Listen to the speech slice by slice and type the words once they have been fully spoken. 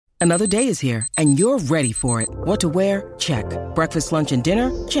Another day is here, and you're ready for it. What to wear? Check. Breakfast, lunch, and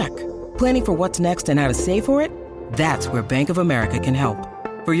dinner? Check. Planning for what's next and how to save for it? That's where Bank of America can help.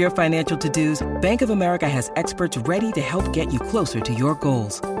 For your financial to-dos, Bank of America has experts ready to help get you closer to your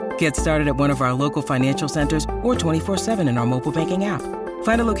goals. Get started at one of our local financial centers or 24/7 in our mobile banking app.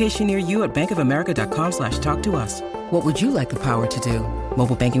 Find a location near you at bankofamerica.com/talktous. What would you like the power to do?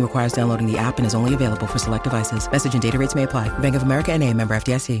 Mobile banking requires downloading the app and is only available for select devices. Message and data rates may apply. Bank of America N.A., member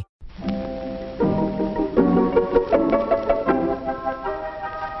FDIC.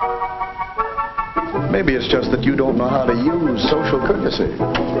 Maybe it's just that you don't know how to use social courtesy.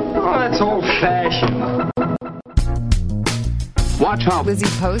 Oh, that's old-fashioned. Watch how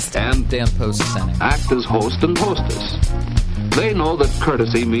Lizzie Post and Dan Post act as host and hostess. They know that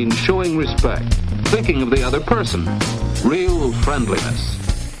courtesy means showing respect, thinking of the other person, real friendliness.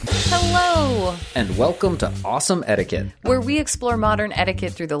 Hello, and welcome to Awesome Etiquette, where we explore modern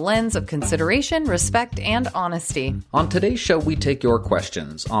etiquette through the lens of consideration, respect, and honesty. On today's show, we take your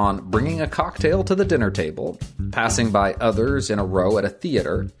questions on bringing a cocktail to the dinner table, passing by others in a row at a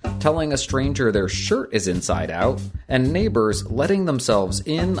theater, telling a stranger their shirt is inside out, and neighbors letting themselves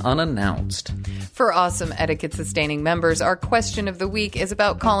in unannounced. For Awesome Etiquette sustaining members, our question of the week is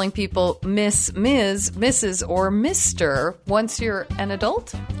about calling people Miss, Ms., Mrs., or Mr. once you're an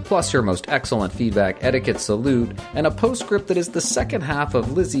adult. Plus your most excellent feedback, etiquette salute, and a postscript that is the second half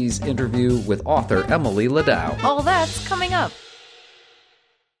of Lizzie's interview with author Emily Ladau. All that's coming up.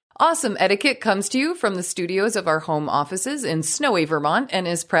 Awesome Etiquette comes to you from the studios of our home offices in snowy Vermont and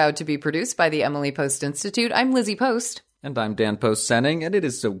is proud to be produced by the Emily Post Institute. I'm Lizzie Post. And I'm Dan Post-Senning, and it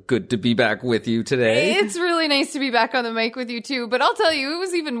is so good to be back with you today. It's really nice to be back on the mic with you, too. But I'll tell you, it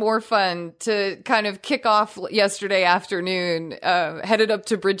was even more fun to kind of kick off yesterday afternoon, headed up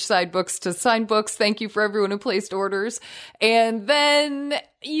to Bridgeside Books to sign books. Thank you for everyone who placed orders. And then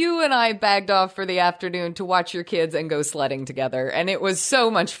you and I bagged off for the afternoon to watch your kids and go sledding together. And it was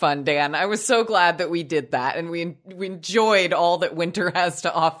so much fun, Dan. I was so glad that we did that, and we enjoyed all that winter has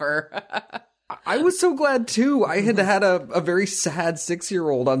to offer. I was so glad, too. I had a very sad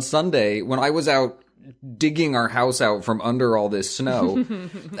 6-year-old on Sunday when I was out digging our house out from under all this snow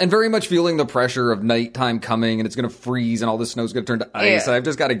and very much feeling the pressure of nighttime coming and it's going to freeze and all this snow's going to turn to ice. Yeah. I've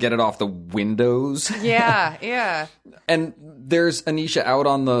just got to get it off the windows. Yeah. And there's Anisha out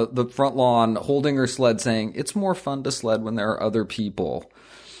on the front lawn holding her sled saying, it's more fun to sled when there are other people.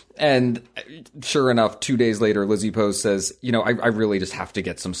 And sure enough, 2 days later, Lizzie Post says, I really just have to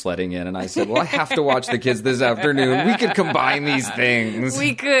get some sledding in. And I said, well, I have to watch the kids this afternoon. We could combine these things.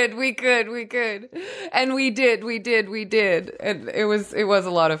 We could. And we did. And it was a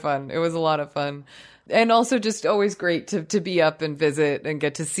lot of fun. And also just always great to be up and visit and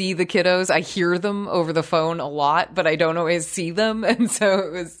get to see the kiddos. I hear them over the phone a lot, but I don't always see them. And so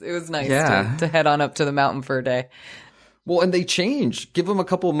it was nice to head on up to the mountain for a day. Well, and they change. Give them a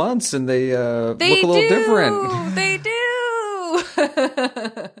couple months and they look a little different. They do.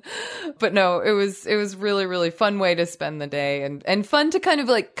 But no, it was really, really fun way to spend the day and fun to kind of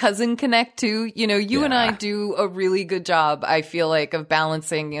like cousin connect too. You and I do a really good job, I feel like, of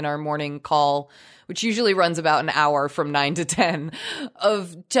balancing in our morning call, which usually runs about an hour from 9 to 10,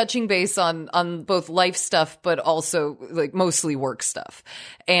 of touching base on both life stuff, but also like mostly work stuff.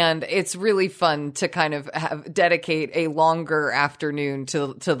 And it's really fun to kind of dedicate a longer afternoon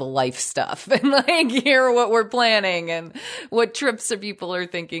to the life stuff and like hear what we're planning and what trips people are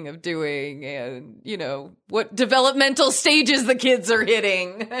thinking of doing and, what developmental stages the kids are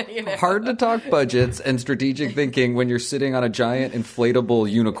hitting. Hard to talk budgets and strategic thinking when you're sitting on a giant inflatable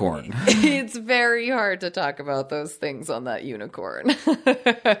unicorn. It's very hard to talk about those things on that unicorn.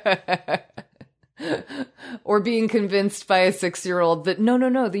 Or being convinced by a 6-year-old that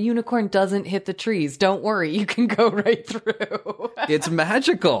no, the unicorn doesn't hit the trees. Don't worry, you can go right through. It's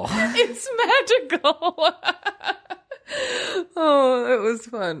magical. It's magical. Oh, it was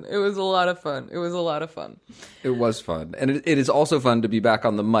fun. It was a lot of fun. It was fun. And it is also fun to be back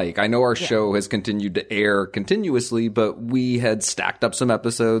on the mic. I know our show has continued to air continuously, but we had stacked up some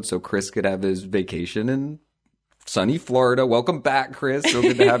episodes so Chris could have his vacation in sunny Florida. Welcome back, Chris. So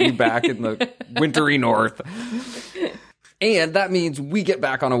good to have you back in the wintry north. And that means we get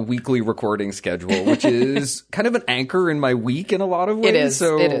back on a weekly recording schedule, which is kind of an anchor in my week in a lot of ways.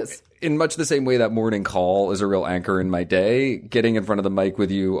 It is. In much the same way that morning call is a real anchor in my day, getting in front of the mic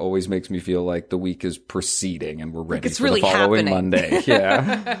with you always makes me feel like the week is proceeding and we're ready for really the following happening. Monday.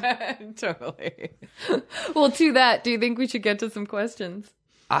 Yeah. Totally. Well, to that, do you think we should get to some questions?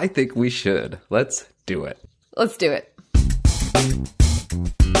 I think we should. Let's do it. Let's do it.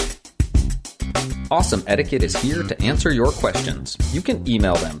 Awesome Etiquette is here to answer your questions. You can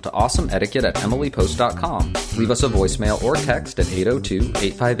email them to awesomeetiquette@emilypost.com. Leave us a voicemail or text at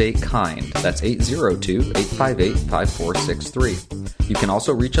 802-858-KIND. That's 802-858-5463. You can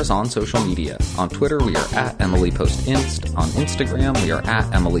also reach us on social media. On Twitter, we are at EmilyPostInst. On Instagram, we are at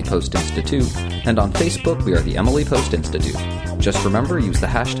EmilyPostInstitute. And on Facebook, we are the Emily Post Institute. Just remember, use the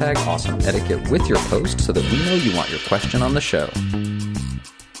hashtag AwesomeEtiquette with your post so that we know you want your question on the show.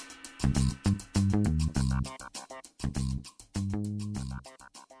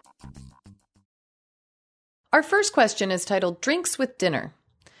 Our first question is titled Drinks with Dinner.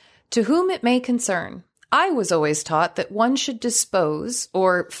 To whom it may concern, I was always taught that one should dispose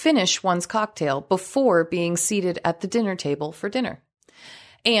or finish one's cocktail before being seated at the dinner table for dinner.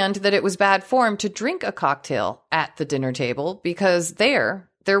 And that it was bad form to drink a cocktail at the dinner table because there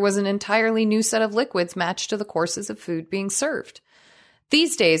was an entirely new set of liquids matched to the courses of food being served.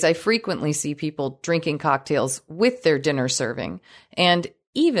 These days, I frequently see people drinking cocktails with their dinner serving and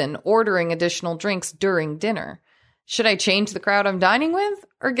even ordering additional drinks during dinner. Should I change the crowd I'm dining with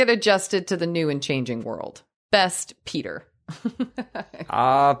or get adjusted to the new and changing world? Best, Peter.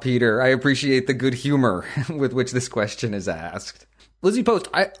 Peter, I appreciate the good humor with which this question is asked. Lizzie Post,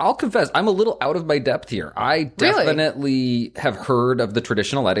 I'll confess, I'm a little out of my depth here. I definitely have heard of the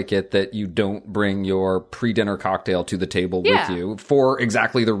traditional etiquette that you don't bring your pre-dinner cocktail to the table with you for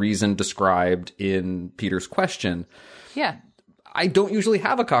exactly the reason described in Peter's question. Yeah. I don't usually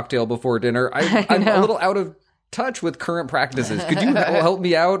have a cocktail before dinner. I'm a little out of touch with current practices. Could you help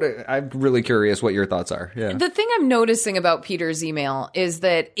me out? I'm really curious what your thoughts are. Yeah. The thing I'm noticing about Peter's email is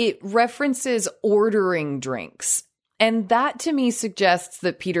that it references ordering drinks. And that to me suggests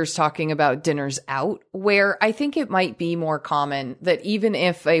that Peter's talking about dinners out, where I think it might be more common that even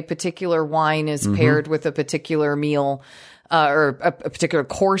if a particular wine is paired with a particular meal or a particular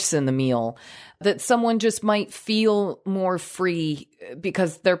course in the meal, that someone just might feel more free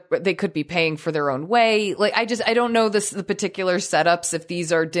because they could be paying for their own way. Like I don't know the particular setups, if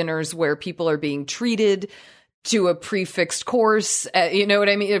these are dinners where people are being treated to a prefixed course, you know what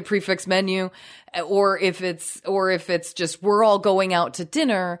I mean? A prefixed menu, or if it's just, we're all going out to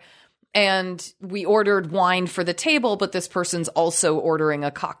dinner and we ordered wine for the table, but this person's also ordering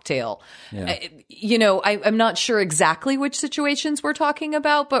a cocktail. Yeah. You know, I'm not sure exactly which situations we're talking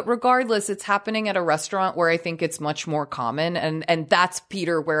about, but regardless, it's happening at a restaurant where I think it's much more common. And that's,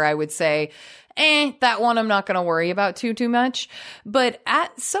 Peter, where I would say, that one I'm not going to worry about too much. But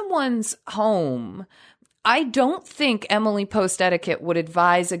at someone's home, I don't think Emily Post Etiquette would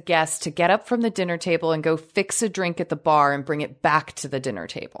advise a guest to get up from the dinner table and go fix a drink at the bar and bring it back to the dinner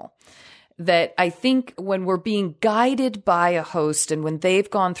table. That I think when we're being guided by a host and when they've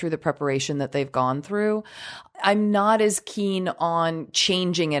gone through the preparation that they've gone through, I'm not as keen on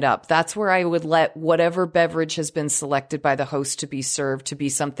changing it up. That's where I would let whatever beverage has been selected by the host to be served to be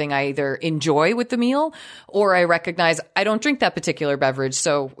something I either enjoy with the meal or I recognize I don't drink that particular beverage.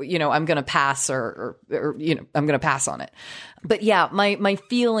 So, you know, I'm going to pass or you know, I'm going to pass on it. But yeah, my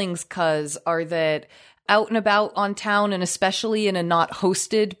feelings, cuz, are that out and about on town, and especially in a not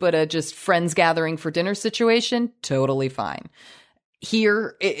hosted, but a just friends gathering for dinner situation, totally fine.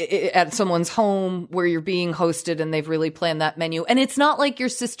 Here at someone's home where you're being hosted and they've really planned that menu. And it's not like your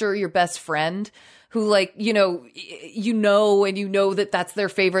sister or your best friend who, like, you know that that's their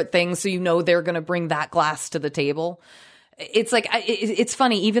favorite thing. So, you know, they're going to bring that glass to the table. It's like, it's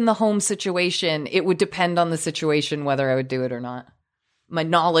funny, even the home situation, it would depend on the situation whether I would do it or not. My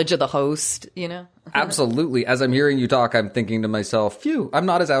knowledge of the host, you know? Absolutely. As I'm hearing you talk, I'm thinking to myself, phew, I'm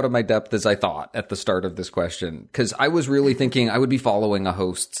not as out of my depth as I thought at the start of this question. Because I was really thinking I would be following a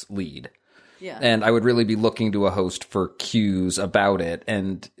host's lead. Yeah. And I would really be looking to a host for cues about it.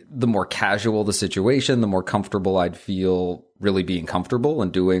 And the more casual the situation, the more comfortable I'd feel really being comfortable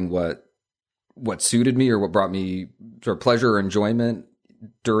and doing what suited me or what brought me sort of pleasure or enjoyment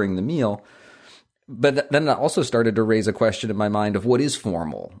during the meal. But then I also started to raise a question in my mind of what is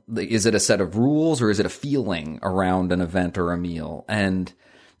formal? Is it a set of rules or is it a feeling around an event or a meal? And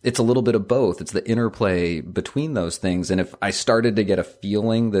it's a little bit of both. It's the interplay between those things. And if I started to get a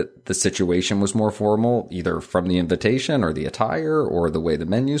feeling that the situation was more formal, either from the invitation or the attire or the way the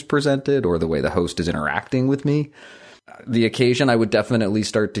menu's presented or the way the host is interacting with me, the occasion, I would definitely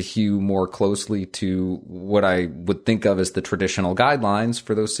start to hew more closely to what I would think of as the traditional guidelines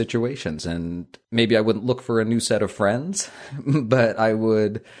for those situations. And maybe I wouldn't look for a new set of friends, but I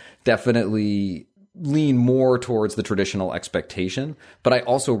would definitely lean more towards the traditional expectation. But I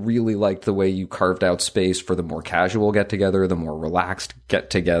also really liked the way you carved out space for the more casual get-together, the more relaxed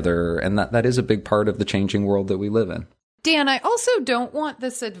get-together. And that is a big part of the changing world that we live in. Dan, I also don't want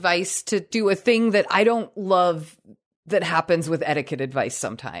this advice to do a thing that I don't love that happens with etiquette advice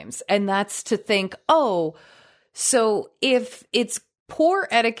sometimes. And that's to think, oh, so if it's poor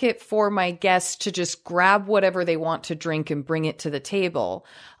etiquette for my guests to just grab whatever they want to drink and bring it to the table,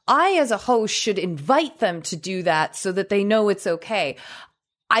 I, as a host, should invite them to do that so that they know it's okay.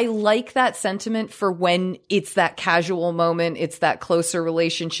 I like that sentiment for when it's that casual moment, it's that closer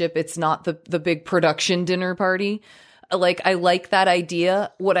relationship, it's not the big production dinner party. Like, I like that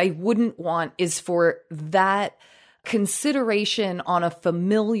idea. What I wouldn't want is for that consideration on a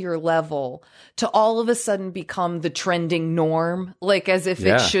familiar level to all of a sudden become the trending norm, like as if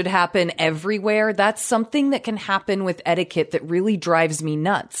it should happen everywhere. That's something that can happen with etiquette that really drives me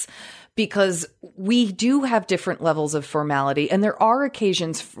nuts, because we do have different levels of formality, and there are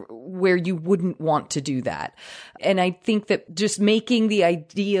occasions where you wouldn't want to do that. And I think that just making the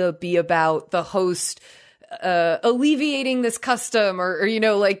idea be about the host alleviating this custom or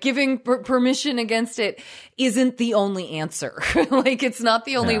like giving permission against it isn't the only answer. Like, it's not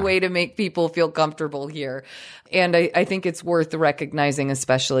the only way to make people feel comfortable here. And I think it's worth recognizing,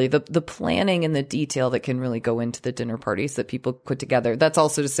 especially the planning and the detail that can really go into the dinner parties that people put together. That's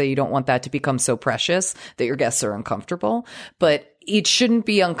also to say you don't want that to become so precious that your guests are uncomfortable, but it shouldn't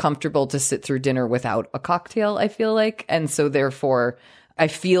be uncomfortable to sit through dinner without a cocktail, I feel like. And so therefore, I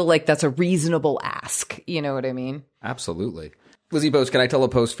feel like that's a reasonable ask. You know what I mean? Absolutely. Lizzie Post, can I tell a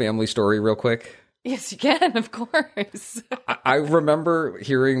Post family story real quick? Yes, you can, of course. I remember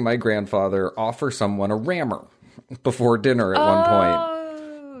hearing my grandfather offer someone a rammer before dinner at one point.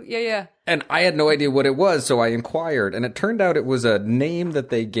 Oh, yeah. And I had no idea what it was, so I inquired. And it turned out it was a name that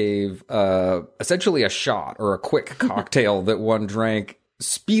they gave, essentially a shot or a quick cocktail that one drank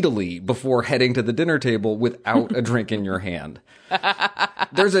speedily before heading to the dinner table without a drink in your hand.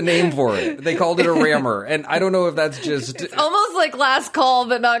 There's a name for it. They called it a rammer. And I don't know if that's just... It's almost like last call,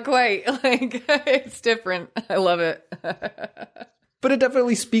 but not quite. Like, it's different. I love it. But it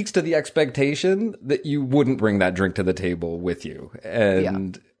definitely speaks to the expectation that you wouldn't bring that drink to the table with you.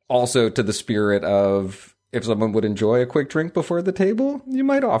 And also to the spirit of, if someone would enjoy a quick drink before the table, you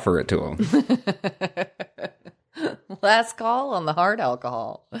might offer it to them. Last call on the hard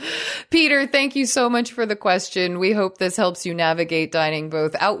alcohol. Peter, thank you so much for the question. We hope this helps you navigate dining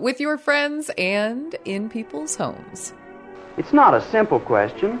both out with your friends and in people's homes. It's not a simple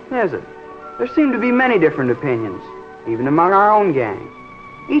question, is it? There seem to be many different opinions, even among our own gang.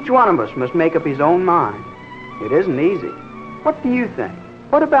 Each one of us must make up his own mind. It isn't easy. What do you think?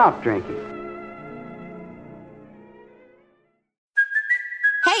 What about drinking?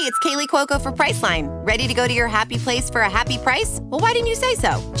 Hey, it's Kaylee Cuoco for Priceline. Ready to go to your happy place for a happy price? Well, why didn't you say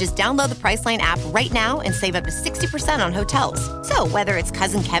so? Just download the Priceline app right now and save up to 60% on hotels. So whether it's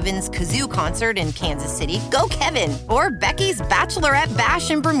Cousin Kevin's Kazoo Concert in Kansas City, go Kevin, or Becky's Bachelorette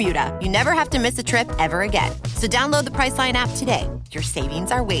Bash in Bermuda, you never have to miss a trip ever again. So download the Priceline app today. Your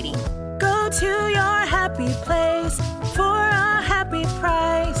savings are waiting. Go to your happy place for a happy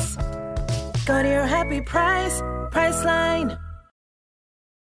price. Go to your happy price, Priceline.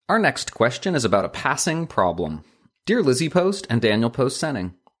 Our next question is about a passing problem. Dear Lizzie Post and Daniel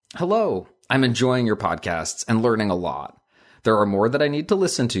Post-Senning, hello. I'm enjoying your podcasts and learning a lot. There are more that I need to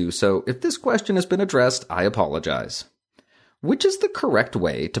listen to, so if this question has been addressed, I apologize. Which is the correct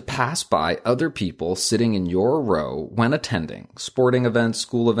way to pass by other people sitting in your row when attending sporting events,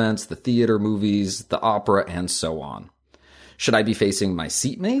 school events, the theater, movies, the opera, and so on? Should I be facing my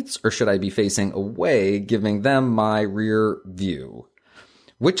seatmates, or should I be facing away, giving them my rear view?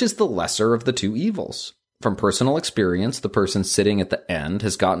 Which is the lesser of the two evils? From personal experience, the person sitting at the end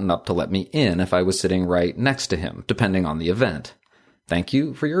has gotten up to let me in if I was sitting right next to him, depending on the event. Thank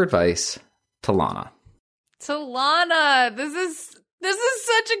you for your advice, Talana. So Lana, this is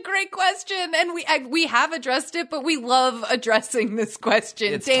such a great question, and we have addressed it, but we love addressing this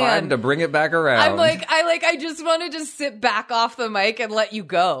question. It's Dan, time to bring it back around. I just want to just sit back off the mic and let you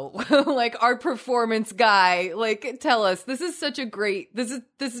go. Like our performance guy, like tell us. This is such a great. This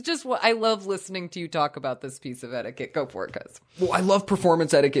is just what I love listening to you talk about this piece of etiquette. Go for it, guys. Well, I love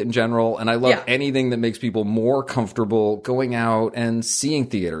performance etiquette in general, and I love anything that makes people more comfortable going out and seeing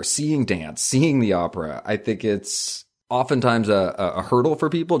theater, seeing dance, seeing the opera. I think it's oftentimes a hurdle for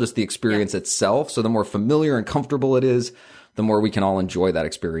people, just the experience itself. So the more familiar and comfortable it is, the more we can all enjoy that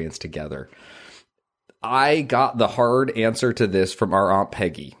experience together. I got the hard answer to this from our Aunt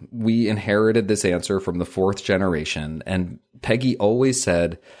Peggy. We inherited this answer from the 4th generation, and Peggy always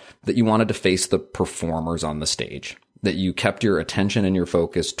said that you wanted to face the performers on the stage, that you kept your attention and your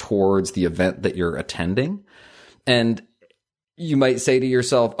focus towards the event that you're attending. And you might say to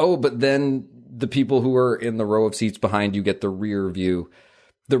yourself, oh, but then the people who are in the row of seats behind you get the rear view.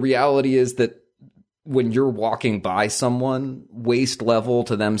 The reality is that when you're walking by someone, waist level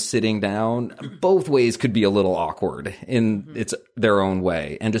to them sitting down, both ways could be a little awkward in its their own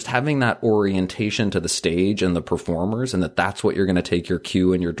way. And just having that orientation to the stage and the performers, and that's what you're going to take your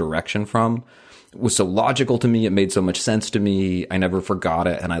cue and your direction from, was so logical to me. It made so much sense to me. I never forgot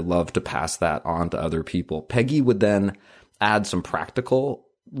it. And I love to pass that on to other people. Peggy would then add some practical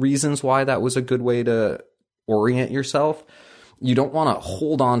reasons why that was a good way to orient yourself. You don't want to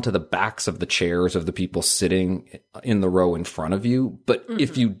hold on to the backs of the chairs of the people sitting in the row in front of you. But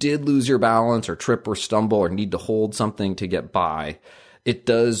if you did lose your balance or trip or stumble or need to hold something to get by, it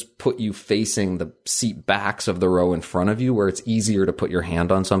does put you facing the seat backs of the row in front of you, where it's easier to put your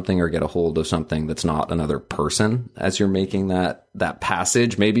hand on something or get a hold of something that's not another person as you're making that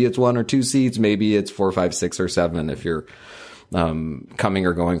passage. Maybe it's 1 or 2 seats. Maybe it's 4, 5, 6, or 7 if you're coming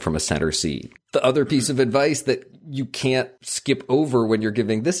or going from a center seat. The other piece of advice that you can't skip over when you're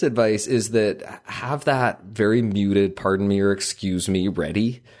giving this advice is that have that very muted, pardon me or excuse me,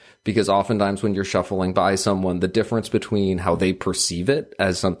 ready. Because oftentimes when you're shuffling by someone, the difference between how they perceive it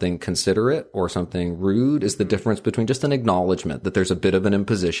as something considerate or something rude is the difference between just an acknowledgement that there's a bit of an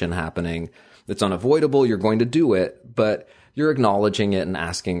imposition happening. It's unavoidable. You're going to do it, but you're acknowledging it and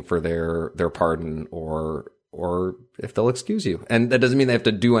asking for their pardon or if they'll excuse you. And that doesn't mean they have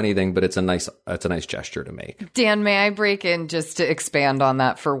to do anything, but it's a nice gesture to make. Dan, may I break in just to expand on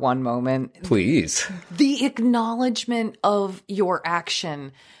that for one moment? Please. The acknowledgement of your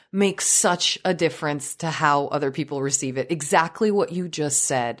action makes such a difference to how other people receive it. Exactly what you just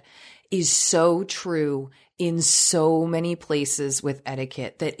said is so true in so many places with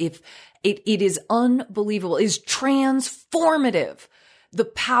etiquette, that if it is unbelievable, is transformative, the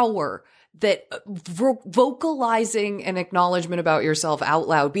power that vocalizing an acknowledgement about yourself out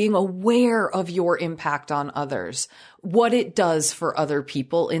loud, being aware of your impact on others, what it does for other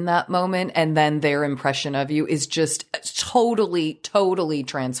people in that moment, and then their impression of you is just totally, totally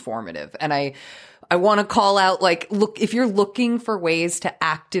transformative. And I want to call out, look, if you're looking for ways to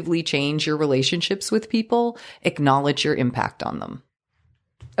actively change your relationships with people, acknowledge your impact on them.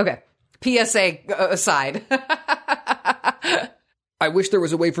 Okay. PSA aside. I wish there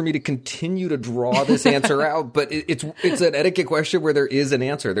was a way for me to continue to draw this answer out, but it's an etiquette question where there is an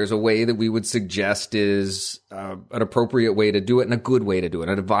answer. There's a way that we would suggest is an appropriate way to do it and a good way to do it,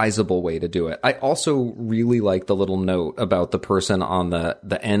 an advisable way to do it. I also really like the little note about the person on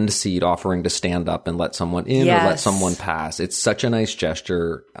the end seat offering to stand up and let someone in or let someone pass. It's such a nice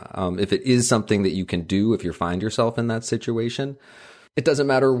gesture. If it is something that you can do, if you find yourself in that situation, it doesn't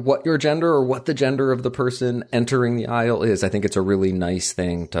matter what your gender or what the gender of the person entering the aisle is. I think it's a really nice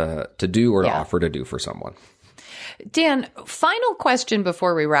thing to do or to offer to do for someone. Dan, final question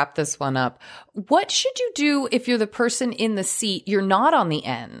before we wrap this one up. What should you do if you're the person in the seat, you're not on the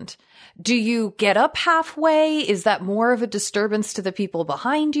end? Do you get up halfway? Is that more of a disturbance to the people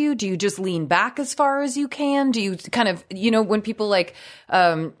behind you? Do you just lean back as far as you can? Do you kind of, when people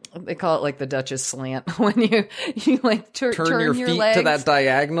they call it the Duchess slant, when you turn your feet legs to that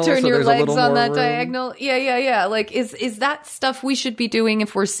diagonal, turn so your there's legs a little on more that room. diagonal. Yeah. Is that stuff we should be doing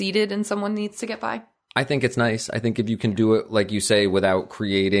if we're seated and someone needs to get by? I think it's nice. I think if you can do it, like you say, without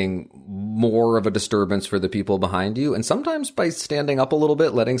creating more of a disturbance for the people behind you, and sometimes by standing up a little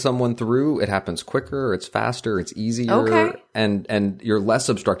bit, letting someone through, it happens quicker, it's faster, it's easier, and you're less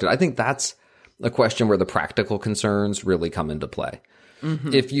obstructed. I think that's a question where the practical concerns really come into play.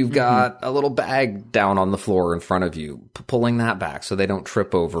 Mm-hmm. If you've got a little bag down on the floor in front of you, pulling that back so they don't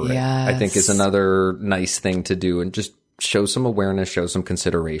trip over it, I think is another nice thing to do, and just show some awareness, show some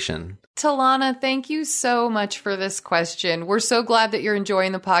consideration. Talana, thank you so much for this question. We're so glad that you're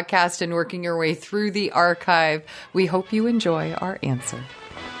enjoying the podcast and working your way through the archive. We hope you enjoy our answer.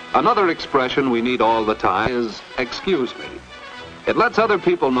 Another expression we need all the time is excuse me. It lets other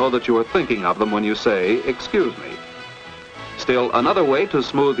people know that you are thinking of them when you say, excuse me. Still, another way to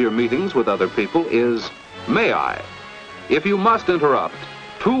smooth your meetings with other people is, may I? If you must interrupt,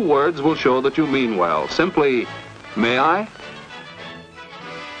 2 words will show that you mean well. Simply, may I?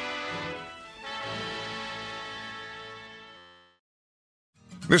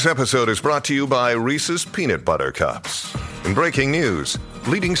 This episode is brought to you by Reese's Peanut Butter Cups. In breaking news,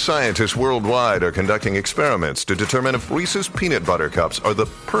 leading scientists worldwide are conducting experiments to determine if Reese's Peanut Butter Cups are the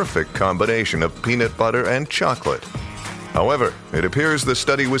perfect combination of peanut butter and chocolate. However, it appears the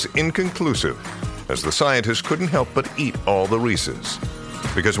study was inconclusive, as the scientists couldn't help but eat all the Reese's.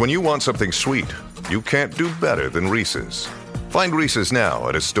 Because when you want something sweet, you can't do better than Reese's. Find Reese's now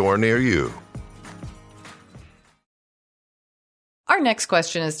at a store near you. Our next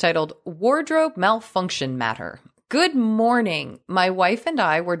question is titled Wardrobe Malfunction Matter. Good morning. My wife and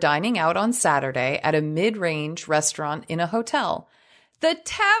I were dining out on Saturday at a mid-range restaurant in a hotel. The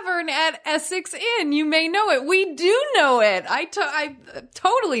Tavern at Essex Inn. You may know it. We do know it. I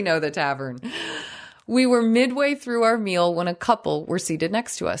totally know the Tavern. We were midway through our meal when a couple were seated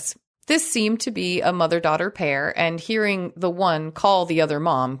next to us. This seemed to be a mother-daughter pair, and hearing the one call the other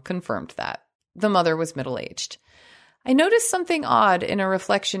mom confirmed that. The mother was middle-aged. I noticed something odd in a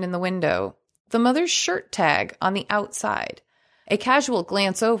reflection in the window. The mother's shirt tag on the outside. A casual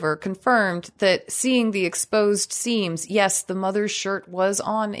glance over confirmed that seeing the exposed seams, yes, the mother's shirt was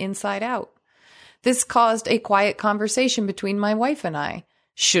on inside out. This caused a quiet conversation between my wife and I.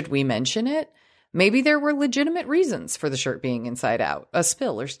 Should we mention it? Maybe there were legitimate reasons for the shirt being inside out, a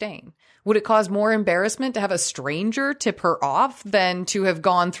spill or stain. Would it cause more embarrassment to have a stranger tip her off than to have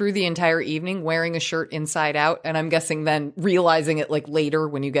gone through the entire evening wearing a shirt inside out, and I'm guessing then realizing it like later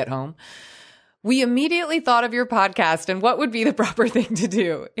when you get home? We immediately thought of your podcast and what would be the proper thing to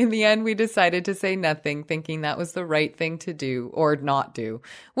do. In the end, we decided to say nothing, thinking that was the right thing to do or not do.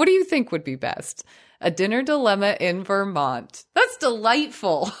 What do you think would be best? A dinner dilemma in Vermont. That's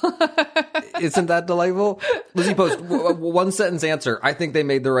delightful. Isn't that delightful? Lizzie Post, one sentence answer. I think they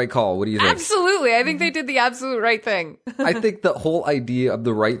made the right call. What do you think? Absolutely. I think they did the absolute right thing. I think the whole idea of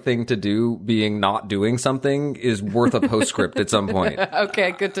the right thing to do being not doing something is worth a postscript at some point. Okay,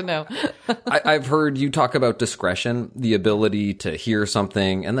 good to know. I've heard you talk about discretion, the ability to hear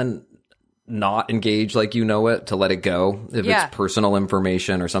something and then not engage like you know it, to let it go if it's personal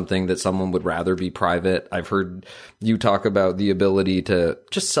information or something that someone would rather be private. I've heard you talk about the ability to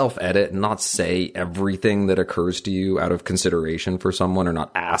just self-edit and not say everything that occurs to you out of consideration for someone, or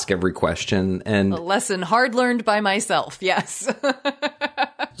not ask every question. And a lesson hard learned by myself, yes.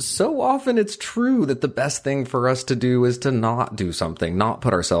 So often it's true that the best thing for us to do is to not do something, not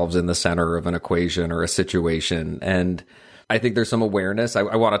put ourselves in the center of an equation or a situation. And I think there's some awareness. I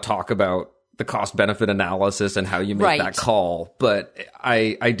want to talk about the cost-benefit analysis and how you make that call. But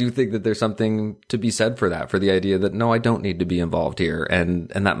I do think that there's something to be said for that, for the idea that, no, I don't need to be involved here. And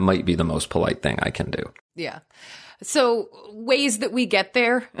that might be the most polite thing I can do. Yeah. So ways that we get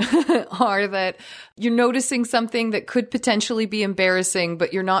there are that you're noticing something that could potentially be embarrassing,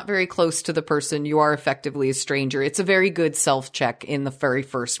 but you're not very close to the person. You are effectively a stranger. It's a very good self-check in the very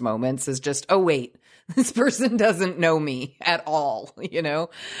first moments, is just, oh, wait. This person doesn't know me at all, you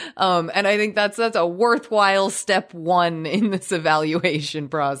know? And I think that's a worthwhile step one in this evaluation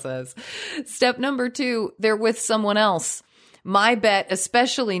process. Step number two, they're with someone else. My bet,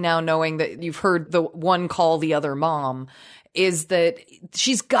 especially now knowing that you've heard the one call the other mom, is that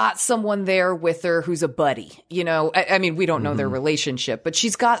she's got someone there with her who's a buddy. You know, I mean, we don't know their relationship, but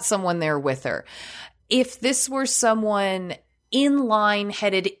she's got someone there with her. If this were someone in line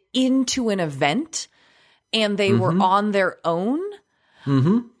headed into an event and they were on their own,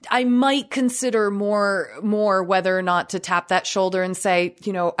 I might consider more whether or not to tap that shoulder and say,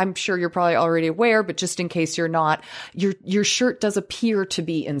 you know, I'm sure you're probably already aware, but just in case you're not, your shirt does appear to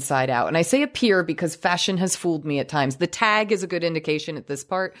be inside out. And I say appear because fashion has fooled me at times. The tag is a good indication at this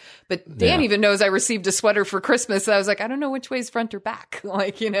part, but Dan even knows I received a sweater for Christmas. So I was like, I don't know which way's front or back.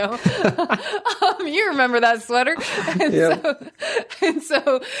 Like, you know, you remember that sweater. And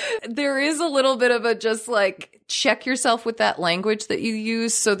so there is a little bit of a just like check yourself with that language that you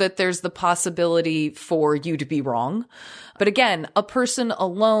use, so that there's the possibility for you to be wrong. But again, a person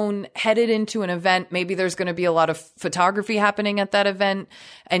alone headed into an event, maybe there's going to be a lot of photography happening at that event,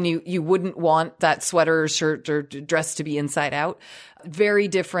 and you wouldn't want that sweater or shirt or dress to be inside out. Very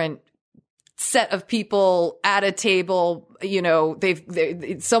different set of people at a table. You know,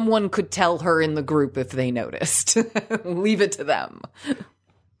 someone could tell her in the group if they noticed. Leave it to them.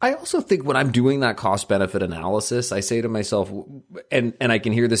 I also think when I'm doing that cost-benefit analysis, I say to myself, and I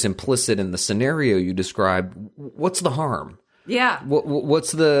can hear this implicit in the scenario you described, what's the harm? Yeah.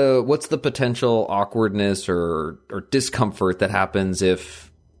 What's the potential awkwardness or discomfort that happens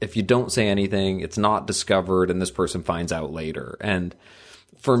if you don't say anything, it's not discovered, and this person finds out later? And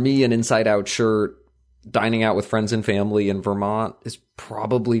for me, an inside-out shirt, dining out with friends and family in Vermont is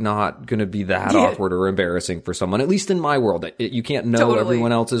probably not going to be that awkward or embarrassing for someone, at least in my world. You can't know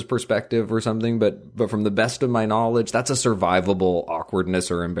everyone else's perspective or something, but from the best of my knowledge, that's a survivable awkwardness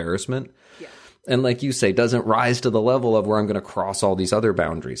or embarrassment. Yeah. And like you say, doesn't rise to the level of where I'm going to cross all these other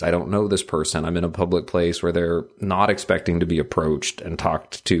boundaries. I don't know this person. I'm in a public place where they're not expecting to be approached and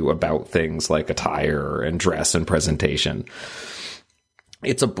talked to about things like attire and dress and presentation.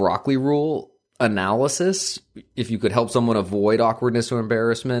 It's a broccoli rule analysis. If you could help someone avoid awkwardness or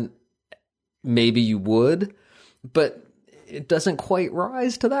embarrassment, maybe you would. But it doesn't quite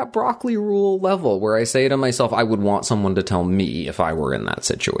rise to that broccoli rule level where I say to myself, I would want someone to tell me if I were in that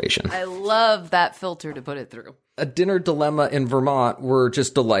situation. I love that filter to put it through. A dinner dilemma in Vermont. We're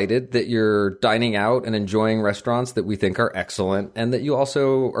just delighted that you're dining out and enjoying restaurants that we think are excellent, and that you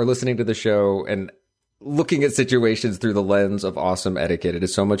also are listening to the show and looking at situations through the lens of awesome etiquette. It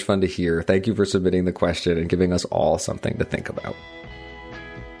is so much fun to hear. Thank you for submitting the question and giving us all something to think about.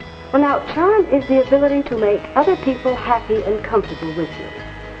 Well, now, charm is the ability to make other people happy and comfortable with you.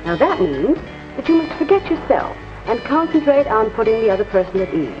 Now, that means that you must forget yourself and concentrate on putting the other person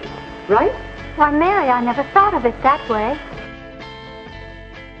at ease. Right? Why, Mary, I never thought of it that way.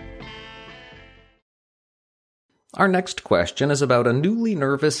 Our next question is about a newly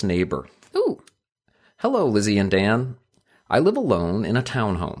nervous neighbor. Ooh. Hello, Lizzie and Dan. I live alone in a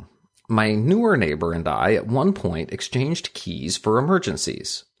townhome. My newer neighbor and I at one point exchanged keys for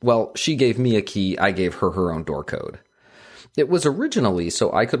emergencies. Well, she gave me a key, I gave her her own door code. It was originally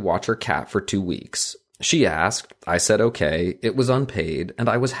so I could watch her cat for 2 weeks. She asked, I said okay, it was unpaid, and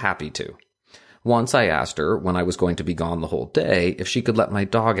I was happy to. Once I asked her, when I was going to be gone the whole day, if she could let my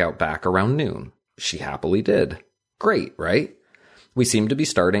dog out back around noon. She happily did. Great, right? We seemed to be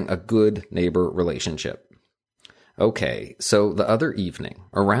starting a good neighbor relationship. Okay, so the other evening,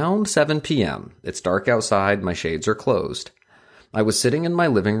 around 7 p.m., it's dark outside, my shades are closed. I was sitting in my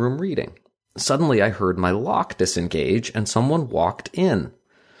living room reading. Suddenly I heard my lock disengage and someone walked in.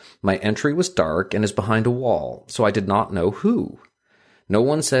 My entry was dark and is behind a wall, so I did not know who. No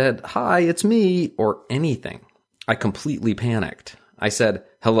one said, "Hi, it's me," or anything. I completely panicked. I said,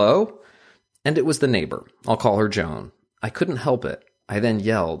 "Hello?" And it was the neighbor. I'll call her Joan. I couldn't help it. I then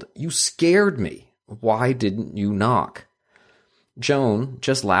yelled, "You scared me. Why didn't you knock?" Joan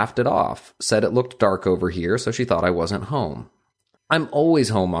just laughed it off, said it looked dark over here, so she thought I wasn't home. I'm always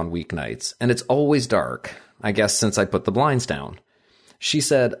home on weeknights, and it's always dark, I guess since I put the blinds down. She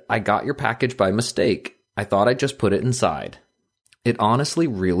said, "I got your package by mistake. I thought I'd just put it inside." It honestly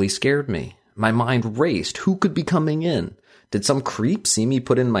really scared me. My mind raced. Who could be coming in? Did some creep see me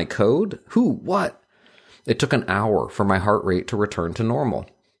put in my code? Who? What? It took an hour for my heart rate to return to normal.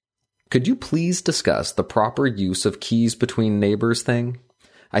 Could you please discuss the proper use of keys between neighbors thing?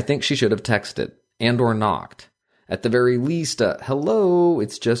 I think she should have texted and or knocked. At the very least, "Hello,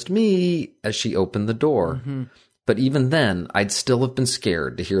 it's just me," as she opened the door. Mm-hmm. But even then, I'd still have been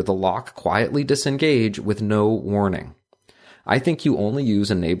scared to hear the lock quietly disengage with no warning. I think you only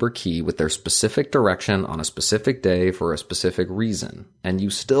use a neighbor key with their specific direction on a specific day for a specific reason, and you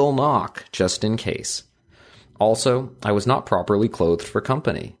still knock just in case. Also, I was not properly clothed for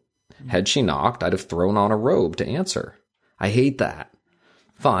company. Had she knocked, I'd have thrown on a robe to answer. I hate that.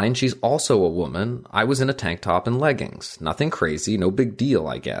 Fine, she's also a woman. I was in a tank top and leggings. Nothing crazy, no big deal,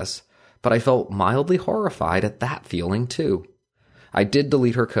 I guess. But I felt mildly horrified at that feeling, too. I did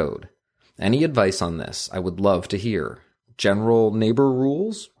delete her code. Any advice on this, I would love to hear. General neighbor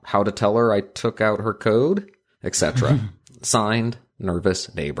rules? How to tell her I took out her code? Etc. Signed,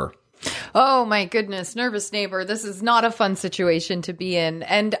 Nervous Neighbor. Oh my goodness, nervous neighbor. This is not a fun situation to be in.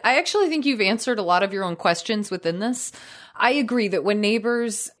 And I actually think you've answered a lot of your own questions within this. I agree that when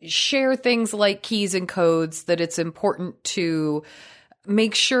neighbors share things like keys and codes, that it's important to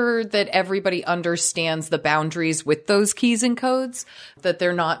make sure that everybody understands the boundaries with those keys and codes, that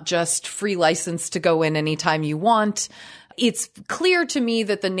they're not just free license to go in anytime you want. It's clear to me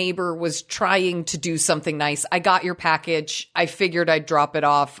that the neighbor was trying to do something nice. I got your package. I figured I'd drop it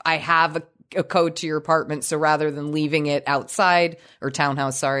off. I have a code to your apartment. So rather than leaving it outside or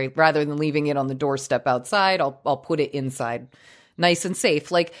townhouse, sorry, rather than leaving it on the doorstep outside, I'll put it inside. Nice and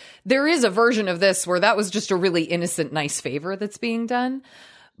safe. Like there is a version of this where that was just a really innocent, nice favor that's being done.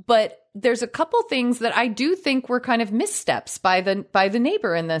 But there's a couple things that I do think were kind of missteps by the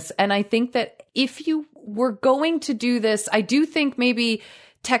neighbor in this. And I think that if you were going to do this, I do think maybe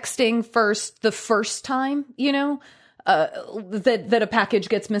texting first the first time, that a package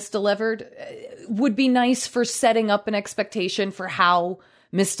gets misdelivered would be nice for setting up an expectation for how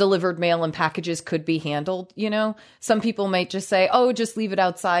misdelivered mail and packages could be handled. Some people might just say, "Oh, just leave it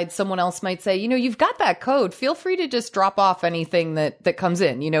outside." Someone else might say, "You've got that code. Feel free to just drop off anything that comes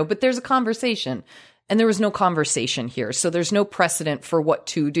in," but there's a conversation. And there was no conversation here. So there's no precedent for what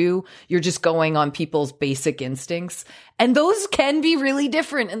to do. You're just going on people's basic instincts. And those can be really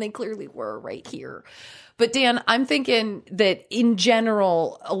different. And they clearly were right here. But Dan, I'm thinking that in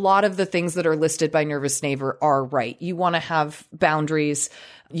general, a lot of the things that are listed by Nervous Neighbor are right. You want to have boundaries.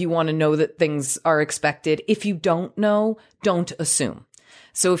 You want to know that things are expected. If you don't know, don't assume.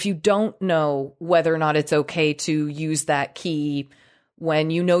 So if you don't know whether or not it's okay to use that key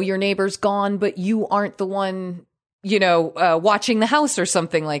when you know your neighbor's gone, but you aren't the one watching the house or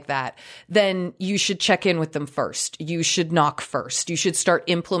something like that, then you should check in with them first. You should knock first. You should start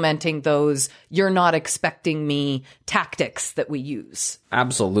implementing those "you're not expecting me" tactics that we use.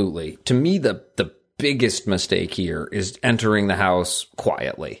 Absolutely. To me, the biggest mistake here is entering the house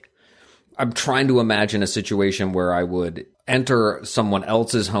quietly. I'm trying to imagine a situation where I would enter someone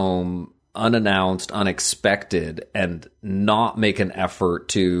else's home unannounced, unexpected, and not make an effort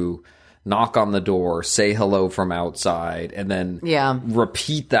to knock on the door, say hello from outside, and then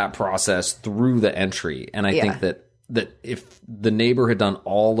repeat that process through the entry. And I think that if the neighbor had done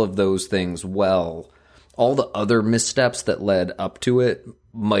all of those things well, all the other missteps that led up to it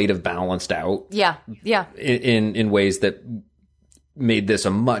might have balanced out. Yeah. In ways that made this a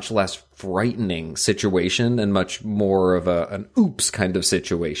much less frightening situation and much more of an oops kind of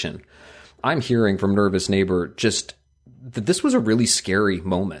situation. I'm hearing from Nervous Neighbor just that this was a really scary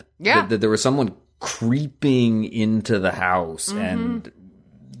moment. Yeah. That there was someone creeping into the house and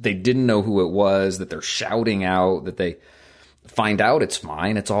they didn't know who it was, that they're shouting out, that they find out it's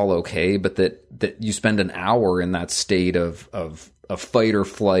fine, it's all okay, but that you spend an hour in that state of fight or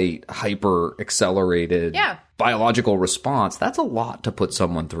flight, hyper accelerated biological response. That's a lot to put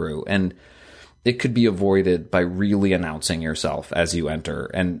someone through. And it could be avoided by really announcing yourself as you enter.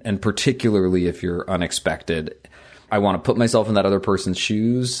 And particularly if you're unexpected, I want to put myself in that other person's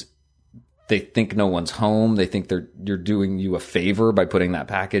shoes. They think no one's home. They think you're doing you a favor by putting that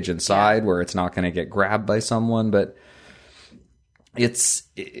package inside where it's not going to get grabbed by someone. But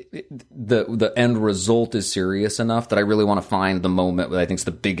the end result is serious enough that I really want to find the moment that I think is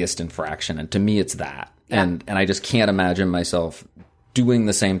the biggest infraction. And to me, it's that. Yeah. And I just can't imagine myself doing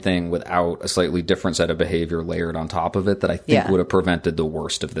the same thing without a slightly different set of behavior layered on top of it that I think would have prevented the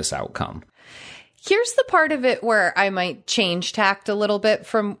worst of this outcome. Here's the part of it where I might change tact a little bit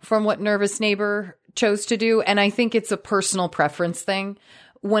from what Nervous Neighbor chose to do. And I think it's a personal preference thing.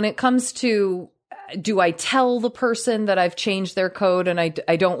 When it comes to, do I tell the person that I've changed their code and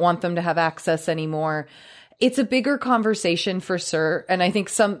I don't want them to have access anymore? It's a bigger conversation for sure. And I think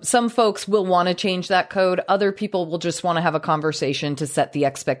some folks will want to change that code. Other people will just want to have a conversation to set the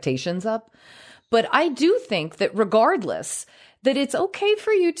expectations up. But I do think that regardless, that it's okay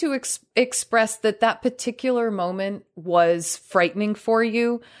for you to express that particular moment was frightening for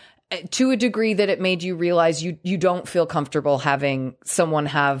you to a degree that it made you realize you don't feel comfortable having someone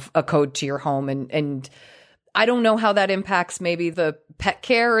have a code to your home. And I don't know how that impacts maybe the pet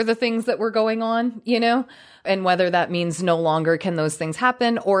care or the things that were going on, and whether that means no longer can those things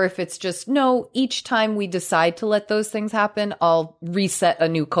happen, or if it's just, no, each time we decide to let those things happen, I'll reset a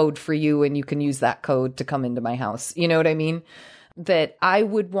new code for you and you can use that code to come into my house. You know what I mean? That I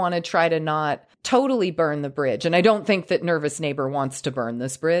would want to try to not totally burn the bridge. And I don't think that Nervous Neighbor wants to burn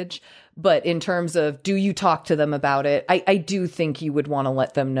this bridge. But in terms of, do you talk to them about it? I do think you would want to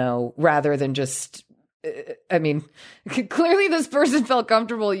let them know rather than just, clearly this person felt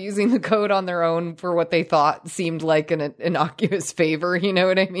comfortable using the code on their own for what they thought seemed like an innocuous favor. You know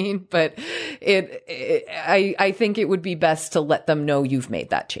what I mean? But I think it would be best to let them know you've made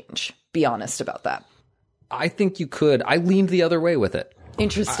that change. Be honest about that. I think you could. I leaned the other way with it.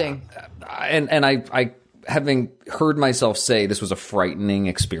 Interesting. And I having heard myself say this was a frightening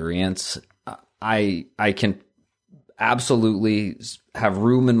experience, I can absolutely have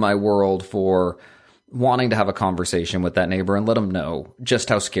room in my world for wanting to have a conversation with that neighbor and let them know just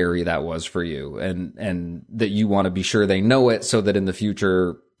how scary that was for you, and that you want to be sure they know it so that in the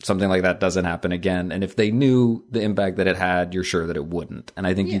future something like that doesn't happen again. And if they knew the impact that it had, you're sure that it wouldn't. And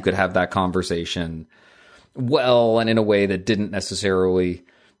I think you could have that conversation well, and in a way that didn't necessarily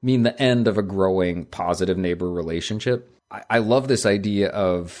mean the end of a growing positive neighbor relationship. I love this idea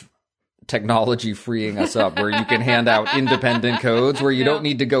of technology freeing us up where you can hand out independent codes where you don't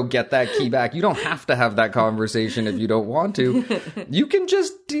need to go get that key back. You don't have to have that conversation if you don't want to. You can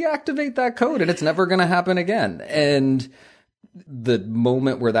just deactivate that code and it's never going to happen again. And the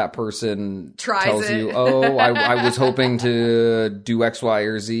moment where that person tells you, oh, I was hoping to do X, Y,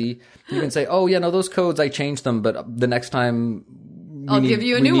 or Z, you can say, oh, yeah, no, those codes, I changed them, but the next time I'll give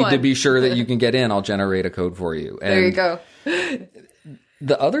you a new one. We need to be sure that you can get in. I'll generate a code for you. And there you go.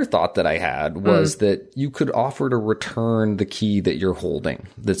 The other thought that I had was that you could offer to return the key that you're holding.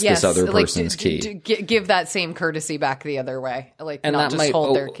 That's this other person's key. Give that same courtesy back the other way. And not just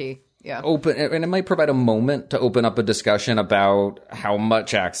hold their key. Yeah. And it might provide a moment to open up a discussion about how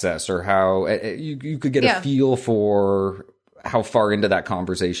much access or how you could get a feel for how far into that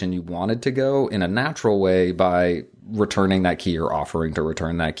conversation you wanted to go in a natural way by returning that key or offering to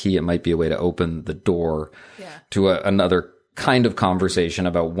return that key. It might be a way to open the door to another kind of conversation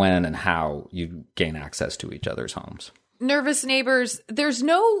about when and how you gain access to each other's homes. Nervous neighbors, there's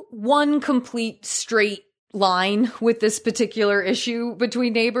no one complete straight line with this particular issue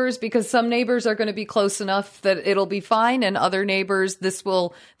between neighbors, because some neighbors are going to be close enough that it'll be fine, and other neighbors,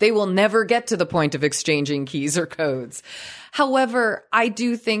 they will never get to the point of exchanging keys or codes. However, I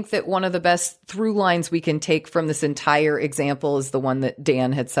do think that one of the best through lines we can take from this entire example is the one that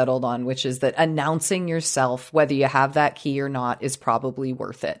Dan had settled on, which is that announcing yourself, whether you have that key or not, is probably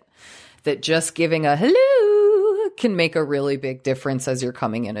worth it. That just giving a hello can make a really big difference as you're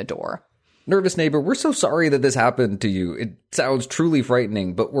coming in a door. Nervous neighbor, we're so sorry that this happened to you. It sounds truly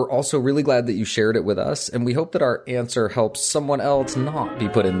frightening, but we're also really glad that you shared it with us, and we hope that our answer helps someone else not be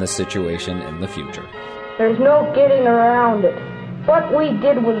put in this situation in the future. There's no getting around it. What we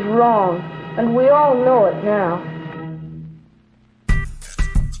did was wrong, and we all know it now.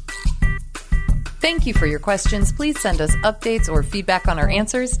 Thank you for your questions. Please send us updates or feedback on our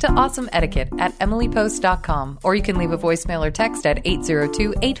answers to awesomeetiquette@emilypost.com, or you can leave a voicemail or text at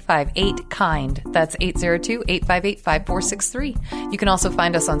 802-858-KIND. That's 802-858-5463. You can also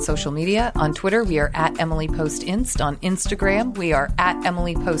find us on social media. On Twitter, we are at @EmilyPostInst. On Instagram, we are at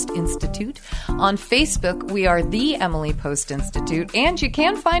Emily Post Institute. On Facebook, we are The Emily Post Institute. And you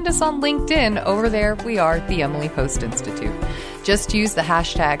can find us on LinkedIn. Over there, we are The Emily Post Institute. Just use the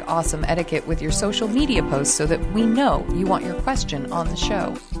hashtag #AwesomeEtiquette with your social media posts so that we know you want your question on the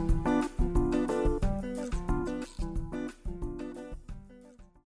show.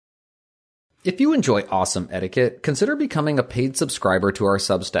 If you enjoy Awesome Etiquette, consider becoming a paid subscriber to our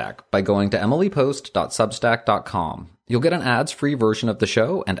Substack by going to emilypost.substack.com. You'll get an ads-free version of the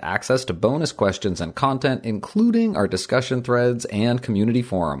show and access to bonus questions and content, including our discussion threads and community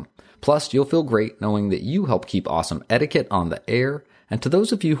forum. Plus, you'll feel great knowing that you help keep Awesome Etiquette on the air. And to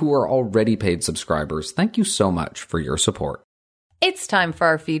those of you who are already paid subscribers, thank you so much for your support. It's time for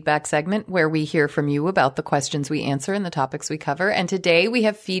our feedback segment where we hear from you about the questions we answer and the topics we cover. And today we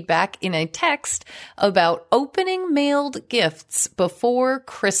have feedback in a text about opening mailed gifts before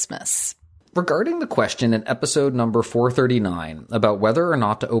Christmas. Regarding the question in episode number 439 about whether or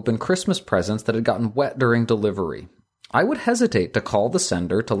not to open Christmas presents that had gotten wet during delivery, I would hesitate to call the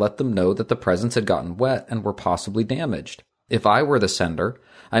sender to let them know that the presents had gotten wet and were possibly damaged. If I were the sender,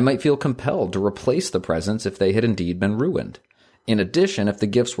 I might feel compelled to replace the presents if they had indeed been ruined. In addition, if the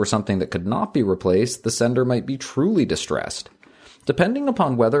gifts were something that could not be replaced, the sender might be truly distressed. Depending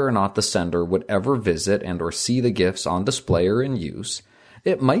upon whether or not the sender would ever visit and or see the gifts on display or in use,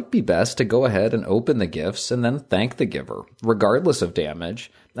 it might be best to go ahead and open the gifts and then thank the giver, regardless of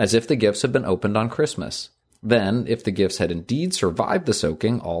damage, as if the gifts had been opened on Christmas. Then, if the gifts had indeed survived the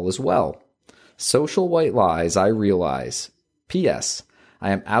soaking, all is well. Social white lies, I realize. P.S.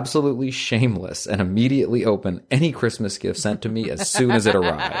 I am absolutely shameless and immediately open any Christmas gift sent to me as soon as it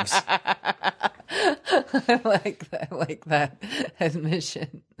arrives. I like that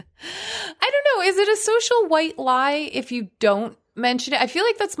admission. I don't know. Is it a social white lie if you don't mention it? I feel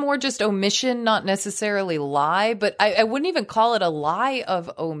like that's more just omission, not necessarily lie, but I wouldn't even call it a lie of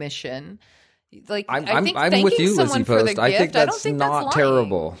omission. Like, I think I'm with you, Lizzie Post. I think that's not not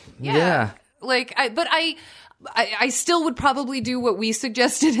terrible. Yeah. Like, I still would probably do what we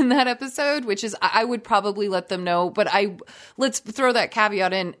suggested in that episode, which is I would probably let them know, but let's throw that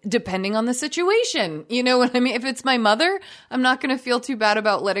caveat in, depending on the situation. You know what I mean? If it's my mother, I'm not going to feel too bad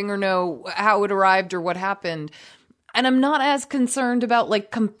about letting her know how it arrived or what happened. And I'm not as concerned about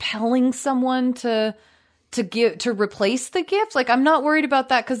like compelling someone to replace the gift. Like, I'm not worried about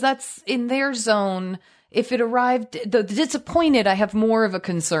that because that's in their zone. If it arrived, the disappointed, I have more of a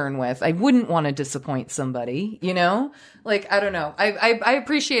concern with. I wouldn't want to disappoint somebody, you know? Like, I don't know. I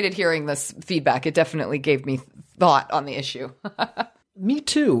appreciated hearing this feedback. It definitely gave me thought on the issue. Me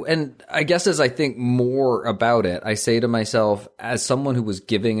too. And I guess as I think more about it, I say to myself, as someone who was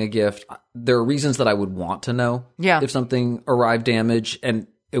giving a gift, there are reasons that I would want to know if something arrived damaged, and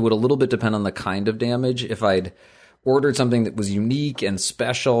it would a little bit depend on the kind of damage. If I'd ordered something that was unique and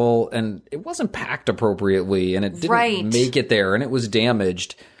special and it wasn't packed appropriately and it didn't make it there and it was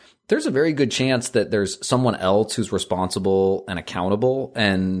damaged, there's a very good chance that there's someone else who's responsible and accountable.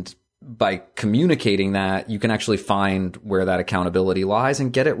 And by communicating that, you can actually find where that accountability lies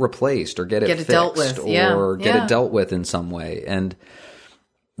and get it replaced or get it fixed dealt with. or get it dealt with in some way. And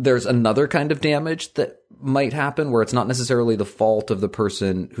there's another kind of damage that might happen where it's not necessarily the fault of the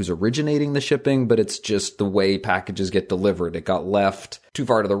person who's originating the shipping, but it's just the way packages get delivered. It got left too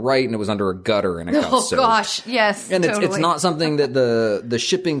far to the right and it was under a gutter and it got soaked. Oh gosh, yes, and totally. It's not something that the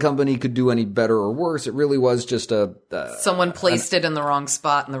shipping company could do any better or worse. It really was just someone placed it in the wrong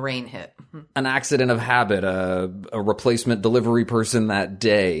spot and the rain hit. an accident of habit, a replacement delivery person that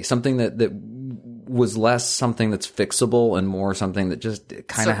day, something that was less something that's fixable and more something that just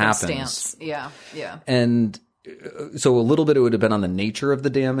kind of happens. Yeah. And so a little bit it would have been on the nature of the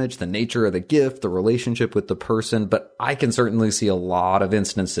damage, the nature of the gift, the relationship with the person. But I can certainly see a lot of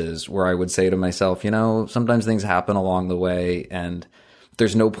instances where I would say to myself, sometimes things happen along the way and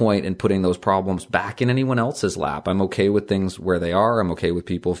there's no point in putting those problems back in anyone else's lap. I'm okay with things where they are. I'm okay with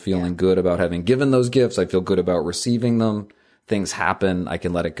people feeling good about having given those gifts. I feel good about receiving them. Things happen. I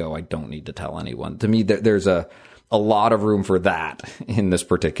can let it go. I don't need to tell anyone. To me, there's a lot of room for that in this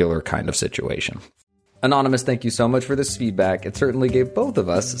particular kind of situation. Anonymous, thank you so much for this feedback. It certainly gave both of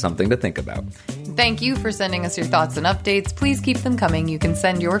us something to think about. Thank you for sending us your thoughts and updates. Please keep them coming. You can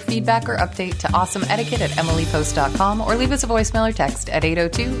send your feedback or update to awesomeetiquette@emilypost.com or leave us a voicemail or text at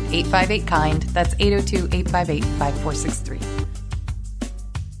 802-858-KIND. That's 802-858-5463.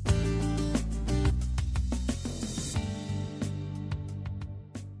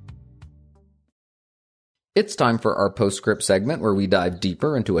 It's time for our postscript segment where we dive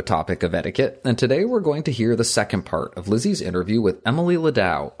deeper into a topic of etiquette, and today we're going to hear the second part of Lizzie's interview with Emily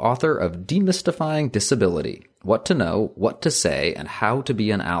Ladau, author of Demystifying Disability: What to Know, What to Say, and How to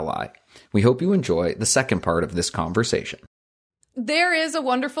Be an Ally. We hope you enjoy the second part of this conversation. There is a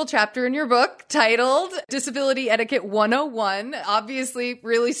wonderful chapter in your book titled Disability Etiquette 101. Obviously,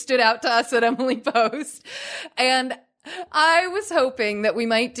 really stood out to us at Emily Post. And I was hoping that we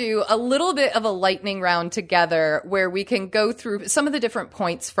might do a little bit of a lightning round together where we can go through some of the different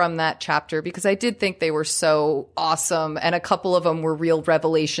points from that chapter, because I did think they were so awesome. And a couple of them were real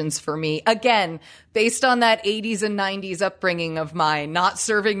revelations for me. Again, based on that 80s and 90s upbringing of mine, not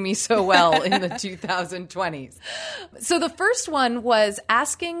serving me so well in the 2020s. So the first one was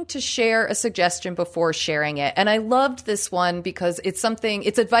asking to share a suggestion before sharing it. And I loved this one because it's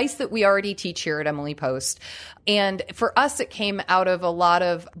advice that we already teach here at Emily Post. And for us, it came out of a lot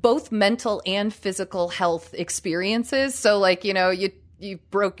of both mental and physical health experiences. So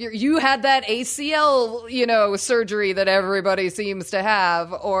you had that ACL, surgery that everybody seems to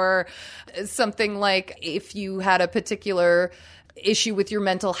have, or something like if you had a particular issue with your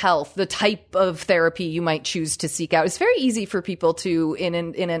mental health, the type of therapy you might choose to seek out. It's very easy for people to, in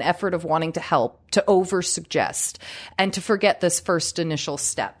an effort of wanting to help, to oversuggest and to forget this first initial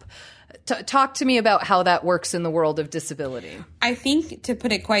step. Talk to me about how that works in the world of disability. I think, to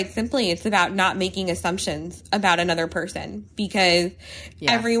put it quite simply, it's about not making assumptions about another person, because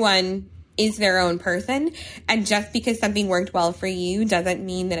everyone is their own person. And just because something worked well for you doesn't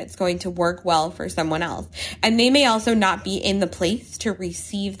mean that it's going to work well for someone else. And they may also not be in the place to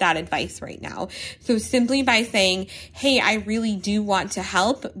receive that advice right now. So simply by saying, hey, I really do want to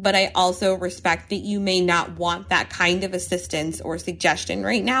help, but I also respect that you may not want that kind of assistance or suggestion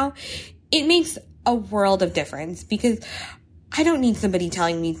right now, it makes a world of difference, because I don't need somebody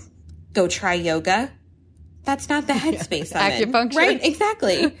telling me, go try yoga. That's not the headspace I'm in. Acupuncture. Right,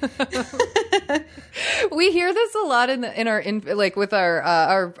 exactly. We hear this a lot with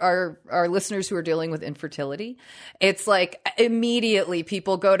our listeners who are dealing with infertility. It's like immediately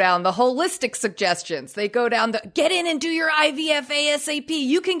people go down the holistic suggestions. They go down get in and do your IVF ASAP.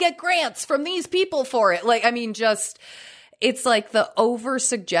 You can get grants from these people for it. It's like the over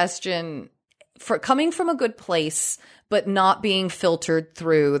suggestion for coming from a good place, but not being filtered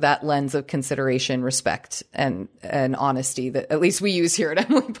through that lens of consideration, respect, and honesty that at least we use here at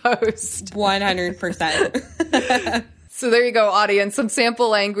Emily Post. 100%. So there you go, audience. Some sample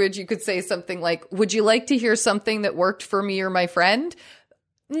language. You could say something like, would you like to hear something that worked for me or my friend?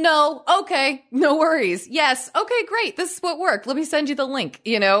 No. Okay. No worries. Yes. Okay, great. This is what worked. Let me send you the link.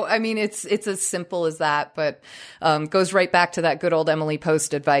 It's as simple as that, but goes right back to that good old Emily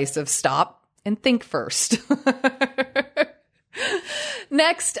Post advice of stop and think first.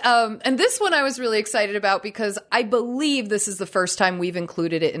 Next, and this one I was really excited about because I believe this is the first time we've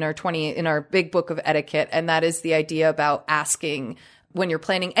included it in our big book of etiquette, and that is the idea about asking when you're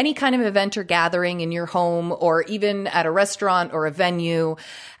planning any kind of event or gathering in your home or even at a restaurant or a venue,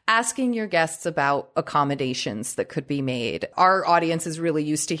 asking your guests about accommodations that could be made. Our audience is really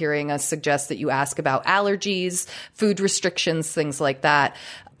used to hearing us suggest that you ask about allergies, food restrictions, things like that.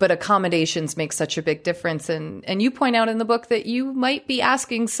 But accommodations make such a big difference. And you point out in the book that you might be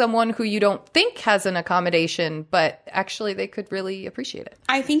asking someone who you don't think has an accommodation, but actually they could really appreciate it.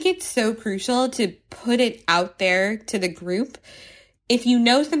 I think it's so crucial to put it out there to the group. If you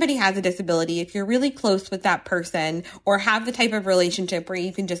know somebody has a disability, if you're really close with that person or have the type of relationship where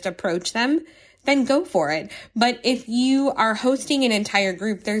you can just approach them, then go for it. But if you are hosting an entire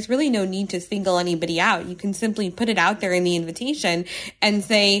group, there's really no need to single anybody out. You can simply put it out there in the invitation and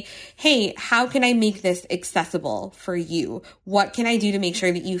say, hey, how can I make this accessible for you? What can I do to make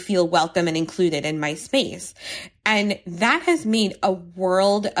sure that you feel welcome and included in my space? And that has made a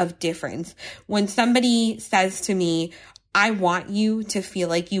world of difference. When somebody says to me, I want you to feel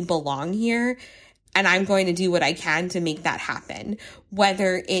like you belong here, and I'm going to do what I can to make that happen.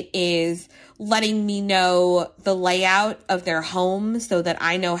 Whether it is letting me know the layout of their home so that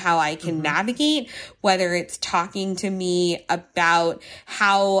I know how I can navigate, whether it's talking to me about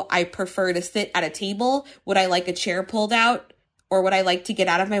how I prefer to sit at a table. Would I like a chair pulled out, or would I like to get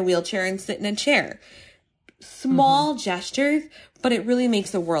out of my wheelchair and sit in a chair? Small gestures, but it really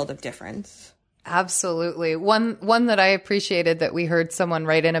makes a world of difference. Absolutely. One that I appreciated that we heard someone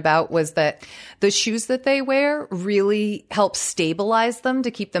write in about was that the shoes that they wear really help stabilize them to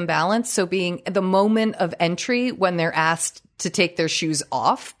keep them balanced. So being the moment of entry when they're asked to take their shoes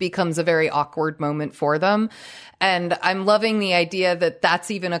off becomes a very awkward moment for them. And I'm loving the idea that that's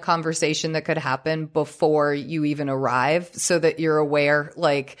even a conversation that could happen before you even arrive, so that you're aware,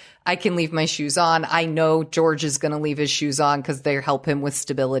 like, I can leave my shoes on. I know George is going to leave his shoes on because they help him with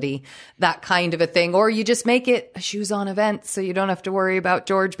stability, that kind of a thing. Or you just make it a shoes on event so you don't have to worry about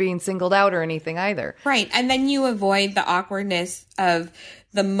George being singled out or anything either. Right. And then you avoid the awkwardness of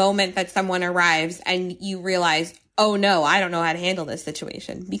the moment that someone arrives and you realize, oh no, I don't know how to handle this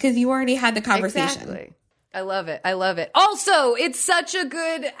situation, because you already had the conversation. Exactly. I love it. I love it. Also, it's such a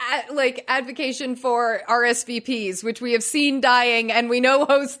good advocation for RSVPs, which we have seen dying and we know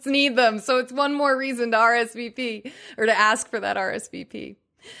hosts need them. So it's one more reason to RSVP, or to ask for that RSVP.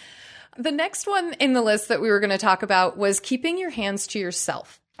 The next one in the list that we were going to talk about was keeping your hands to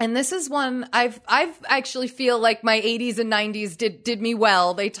yourself. And this is one I've actually feel like my 80s and 90s did me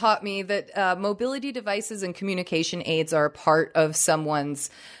well. They taught me that mobility devices and communication aids are a part of someone's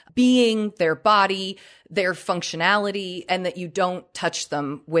being, their body, their functionality, and that you don't touch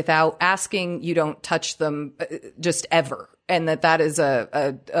them without asking. You don't touch them just ever. And that is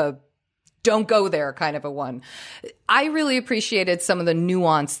a don't go there kind of a one. I really appreciated some of the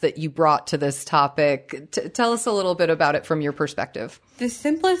nuance that you brought to this topic. Tell us a little bit about it from your perspective. The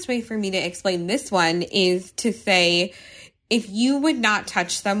simplest way for me to explain this one is to say, if you would not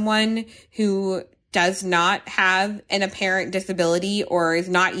touch someone who does not have an apparent disability or is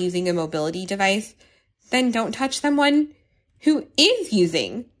not using a mobility device, then don't touch someone who is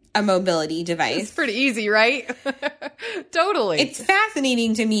using a mobility device. It's pretty easy, right? Totally. It's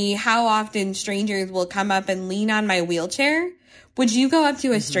fascinating to me how often strangers will come up and lean on my wheelchair. Would you go up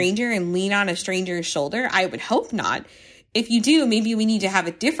to a stranger and lean on a stranger's shoulder? I would hope not. If you do, maybe we need to have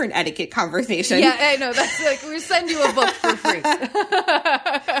a different etiquette conversation. Yeah, I know. That's like, we'll send you a book for free.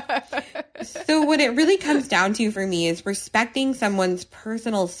 So what it really comes down to for me is respecting someone's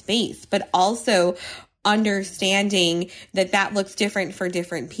personal space, but also understanding that that looks different for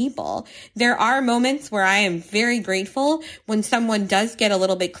different people. There are moments where I am very grateful when someone does get a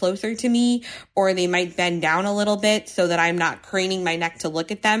little bit closer to me, or they might bend down a little bit so that I'm not craning my neck to look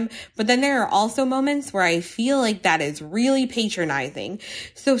at them. But then there are also moments where I feel like that is really patronizing.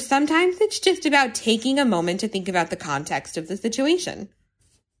 So sometimes it's just about taking a moment to think about the context of the situation.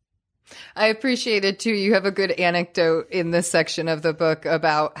 I appreciate it too. You have a good anecdote in this section of the book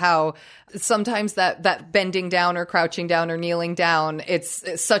about how sometimes that bending down or crouching down or kneeling down,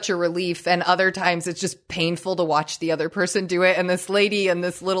 it's such a relief. And other times it's just painful to watch the other person do it. And this lady in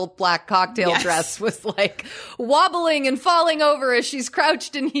this little black cocktail dress was like wobbling and falling over as she's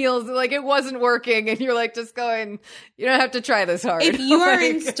crouched in heels. Like it wasn't working. And you're like just going, you don't have to try this hard. If you are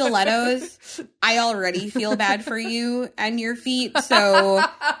in stilettos, I already feel bad for you and your feet. So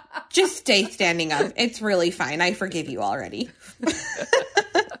just stay standing up. It's really fine. I forgive you already.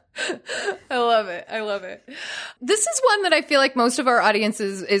 I love it. I love it. This is one that I feel like most of our audience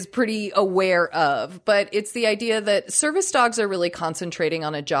is pretty aware of, but it's the idea that service dogs are really concentrating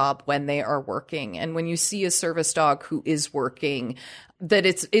on a job when they are working. And when you see a service dog who is working, that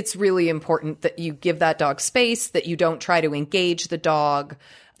it's really important that you give that dog space, that you don't try to engage the dog,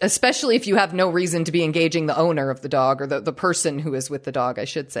 especially if you have no reason to be engaging the owner of the dog, or the person who is with the dog, I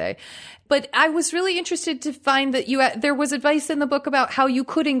should say. But I was really interested to find that there was advice in the book about how you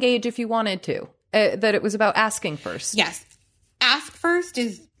could engage if you wanted to, that it was about asking first. Yes. ask first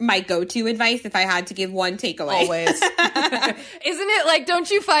is my go-to advice if I had to give one takeaway. Always. Isn't it like, don't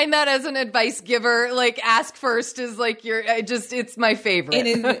you find that as an advice giver? Like, ask first is like it's my favorite. It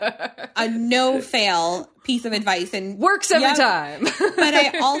is a no-fail piece of advice and works every time. But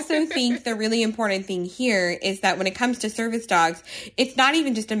I also think the really important thing here is that when it comes to service dogs, it's not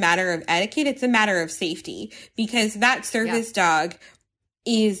even just a matter of etiquette, it's a matter of safety, because that service dog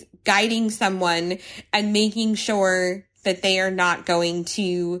is guiding someone and making sure that they are not going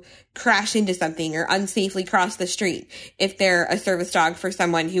to crash into something or unsafely cross the street if they're a service dog for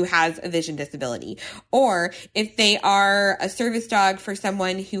someone who has a vision disability. Or if they are a service dog for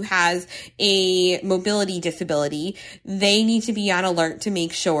someone who has a mobility disability, they need to be on alert to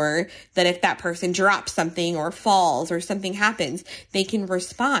make sure that if that person drops something or falls or something happens, they can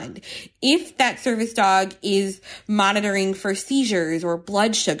respond. If that service dog is monitoring for seizures or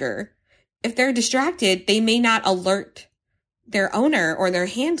blood sugar, if they're distracted, they may not alert their owner or their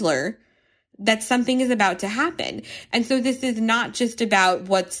handler that something is about to happen. And so this is not just about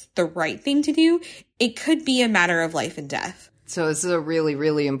what's the right thing to do. It could be a matter of life and death. So this is a really,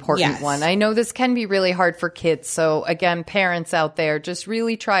 really important one. I know this can be really hard for kids. So again, parents out there, just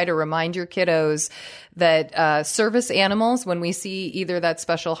really try to remind your kiddos that service animals, when we see either that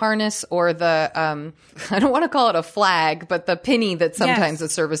special harness or the, I don't want to call it a flag, but the penny that sometimes a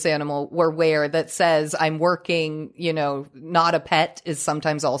service animal will wear that says, I'm working, not a pet, is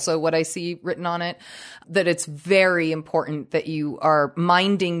sometimes also what I see written on it. That it's very important that you are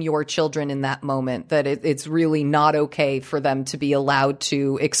minding your children in that moment, that it's really not okay for them to be allowed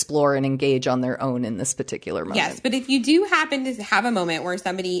to explore and engage on their own in this particular moment. Yes, but if you do happen to have a moment where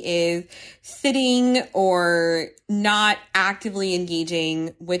somebody is sitting or not actively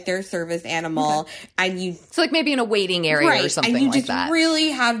engaging with their service animal, and you... So like maybe in a waiting area or something like that. And you just really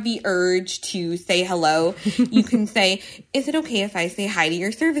have the urge to say hello, you can say, is it okay if I say hi to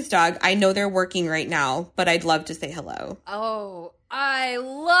your service dog? I know they're working right now, but I'd love to say hello. Oh, I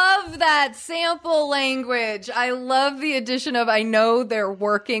love that sample language. I love the addition of, I know they're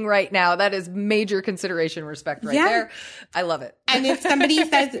working right now. That is major consideration respect right there. I love it. And if somebody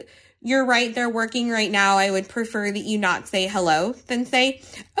says, you're right, they're working right now, I would prefer that you not say hello, then say,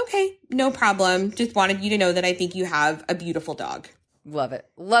 okay, no problem. Just wanted you to know that I think you have a beautiful dog. Love it.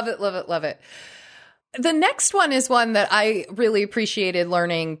 Love it. Love it. Love it. The next one is one that I really appreciated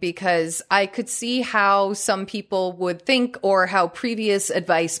learning because I could see how some people would think or how previous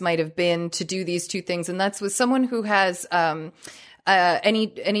advice might have been to do these two things. And that's with someone who has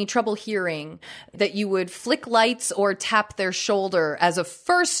any trouble hearing, that you would flick lights or tap their shoulder as a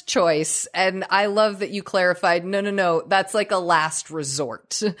first choice. And I love that you clarified, no, that's like a last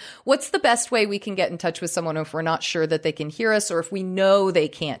resort. What's the best way we can get in touch with someone if we're not sure that they can hear us or if we know they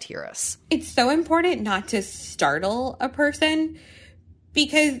can't hear us? It's so important not to startle a person.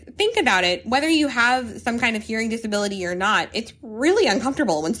 Because think about it, whether you have some kind of hearing disability or not, it's really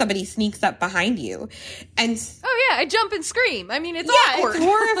uncomfortable when somebody sneaks up behind you. And oh yeah, I jump and scream. I mean, it's awkward. It's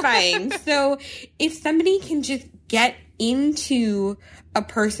horrifying. So if somebody can just get into a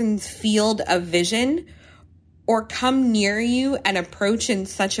person's field of vision or come near you and approach in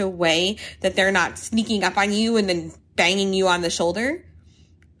such a way that they're not sneaking up on you and then banging you on the shoulder,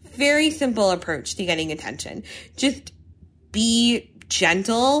 very simple approach to getting attention. Just be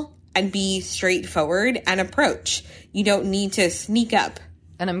gentle and be straightforward and approach. You don't need to sneak up.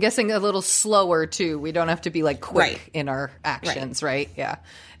 And I'm guessing a little slower too. We don't have to be like quick in our actions, right? Yeah.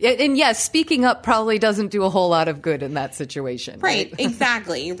 And yes, speaking up probably doesn't do a whole lot of good in that situation. Right,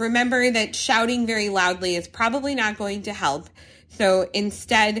 exactly. Remember that shouting very loudly is probably not going to help. So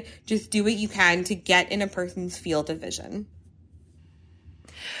instead, just do what you can to get in a person's field of vision.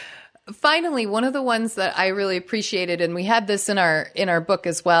 Finally, one of the ones that I really appreciated, and we had this in our book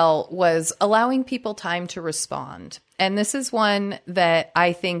as well, was allowing people time to respond. And this is one that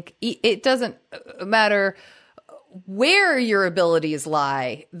I think it doesn't matter where your abilities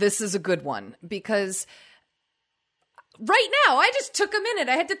lie. This is a good one because right now, I just took a minute.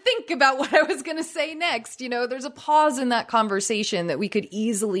 I had to think about what I was going to say next. There's a pause in that conversation that we could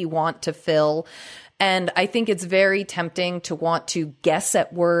easily want to fill. And I think it's very tempting to want to guess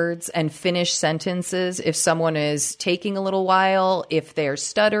at words and finish sentences if someone is taking a little while, if they're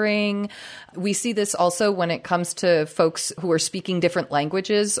stuttering. We see this also when it comes to folks who are speaking different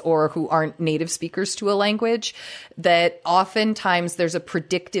languages or who aren't native speakers to a language, that oftentimes there's a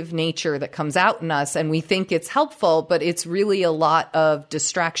predictive nature that comes out in us and we think it's helpful, but it's really a lot of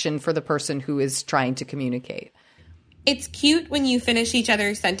distraction for the person who is trying to communicate. It's cute when you finish each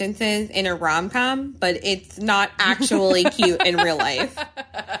other's sentences in a rom-com, but it's not actually cute in real life.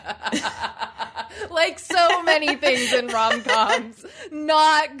 Like so many things in rom-coms.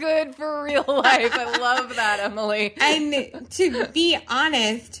 Not good for real life. I love that, Emily. And to be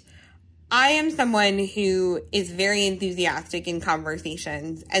honest, I am someone who is very enthusiastic in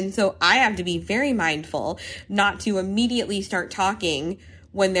conversations. And so I have to be very mindful not to immediately start talking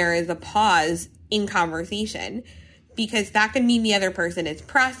when there is a pause in conversation, because that can mean the other person is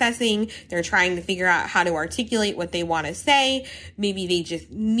processing. They're trying to figure out how to articulate what they want to say. Maybe they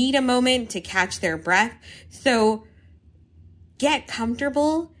just need a moment to catch their breath. So get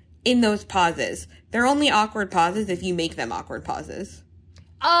comfortable in those pauses. They're only awkward pauses if you make them awkward pauses.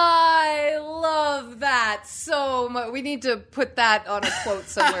 I love that so much. We need to put that on a quote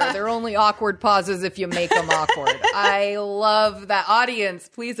somewhere. They're only awkward pauses if you make them awkward. I love that. Audience,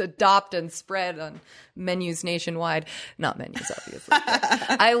 please adopt and spread on menus nationwide. Not menus, obviously.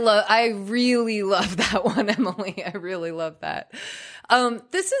 I really love that one, Emily. I really love that.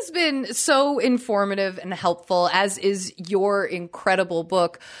 This has been so informative and helpful, as is your incredible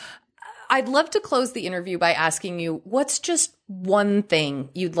book. I'd love to close the interview by asking you, what's just one thing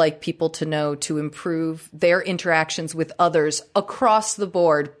you'd like people to know to improve their interactions with others across the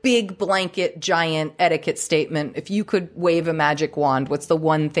board? Big blanket, giant etiquette statement. If you could wave a magic wand, what's the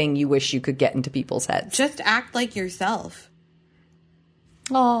one thing you wish you could get into people's heads? Just act like yourself.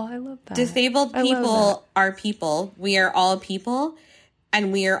 Oh, I love that. Disabled people are people. We are all people,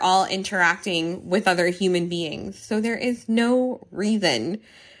 and we are all interacting with other human beings. So there is no reason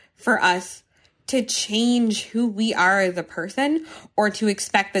for us to change who we are as a person, or to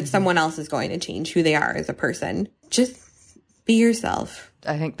expect that someone else is going to change who they are as a person. Just be yourself.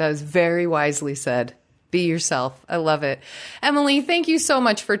 I think that was very wisely said. Be yourself. I love it. Emily, thank you so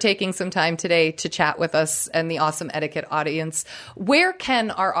much for taking some time today to chat with us and the Awesome Etiquette audience. Where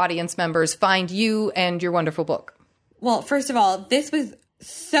can our audience members find you and your wonderful book? Well, first of all, this was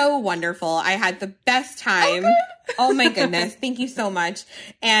so wonderful. I had the best time. Oh my goodness. Thank you so much.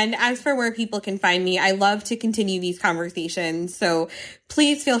 And as for where people can find me, I love to continue these conversations. So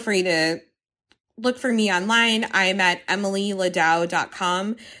please feel free to look for me online. I'm at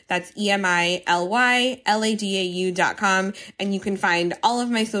emilyladau.com. That's EMILYLADAU.com. And you can find all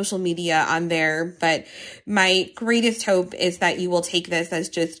of my social media on there. But my greatest hope is that you will take this as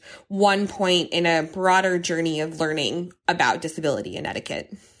just one point in a broader journey of learning about disability and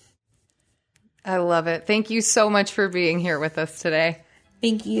etiquette. I love it. Thank you so much for being here with us today.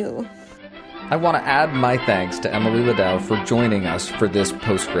 Thank you. I want to add my thanks to Emily Ladau for joining us for this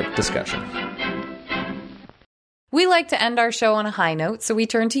postscript discussion. We like to end our show on a high note, so we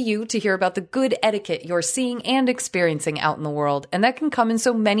turn to you to hear about the good etiquette you're seeing and experiencing out in the world, and that can come in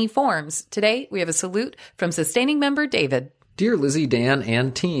so many forms. Today, we have a salute from sustaining member David. Dear Lizzie, Dan,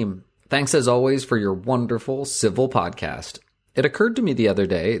 and team, thanks as always for your wonderful civil podcast. It occurred to me the other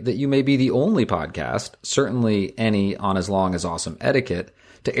day that you may be the only podcast, certainly any on as long as Awesome Etiquette,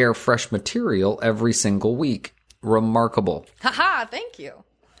 to air fresh material every single week. Remarkable. Haha, thank you.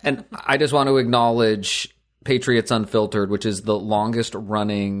 And I just want to acknowledge Patriots Unfiltered, which is the longest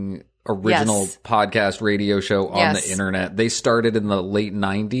running original podcast radio show on the internet. They started in the late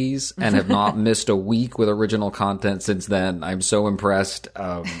 90s and have not missed a week with original content since then. I'm so impressed.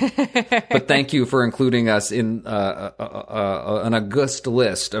 But thank you for including us in an august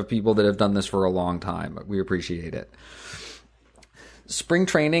list of people that have done this for a long time. We appreciate it. Spring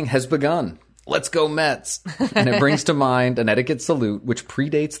training has begun. Let's go Mets. And it brings to mind an etiquette salute which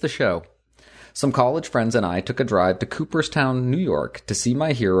predates the show. Some college friends and I took a drive to Cooperstown, New York to see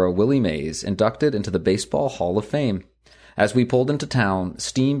my hero, Willie Mays, inducted into the Baseball Hall of Fame. As we pulled into town,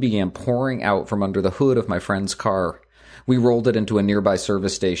 steam began pouring out from under the hood of my friend's car. We rolled it into a nearby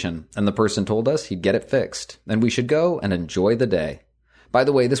service station, and the person told us he'd get it fixed, and we should go and enjoy the day. By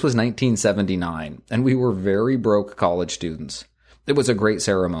the way, this was 1979, and we were very broke college students. It was a great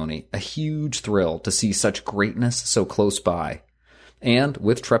ceremony, a huge thrill to see such greatness so close by. And,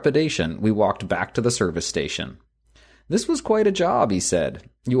 with trepidation, we walked back to the service station. This was quite a job, he said.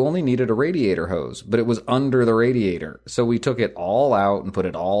 You only needed a radiator hose, but it was under the radiator, so we took it all out and put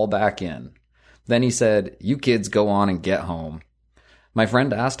it all back in. Then he said, you kids go on and get home. My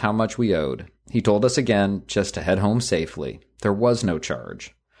friend asked how much we owed. He told us again just to head home safely. There was no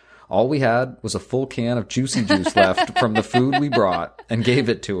charge. All we had was a full can of Juicy Juice left from the food we brought and gave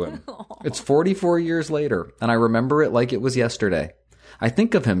it to him. It's 44 years later, and I remember it like it was yesterday. I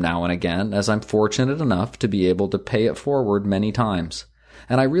think of him now and again, as I'm fortunate enough to be able to pay it forward many times.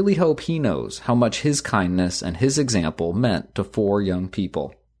 And I really hope he knows how much his kindness and his example meant to 4 young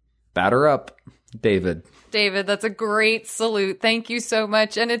people. Batter up, David. David, that's a great salute. Thank you so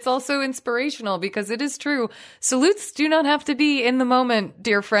much. And it's also inspirational because it is true. Salutes do not have to be in the moment,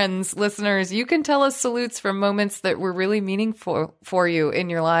 dear friends, listeners. You can tell us salutes from moments that were really meaningful for you in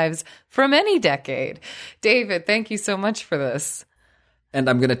your lives from any decade. David, thank you so much for this. And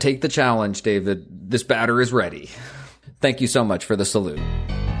I'm going to take the challenge, David. This batter is ready. Thank you so much for the salute.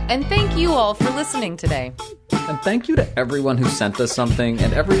 And thank you all for listening today. And thank you to everyone who sent us something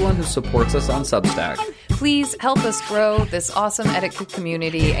and everyone who supports us on Substack. Please help us grow this awesome etiquette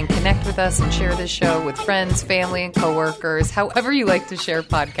community and connect with us and share this show with friends, family, and coworkers, however you like to share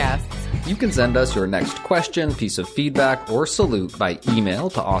podcasts. You can send us your next question, piece of feedback, or salute by email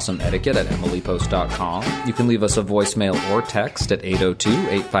to awesomeetiquette@emilypost.com. You can leave us a voicemail or text at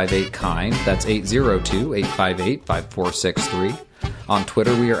 802-858-KIND. That's 802-858-5463. On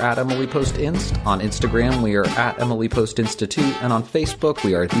Twitter, we are at Emily Post Inst. On Instagram, we are at Emily Post Institute. And on Facebook,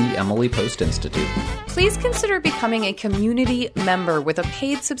 we are the Emily Post Institute. Please consider becoming a community member with a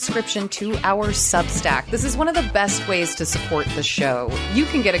paid subscription to our Substack. This is one of the best ways to support the show. You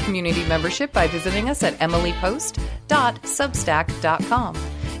can get a community membership by visiting us at emilypost.substack.com.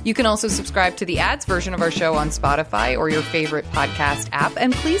 You can also subscribe to the ads version of our show on Spotify or your favorite podcast app.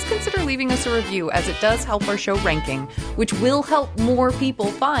 And please consider leaving us a review, as it does help our show ranking, which will help more people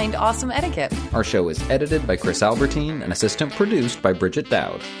find Awesome Etiquette. Our show is edited by Chris Albertine and assistant produced by Bridget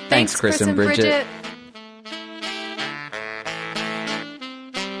Dowd. Thanks, Chris and Bridget.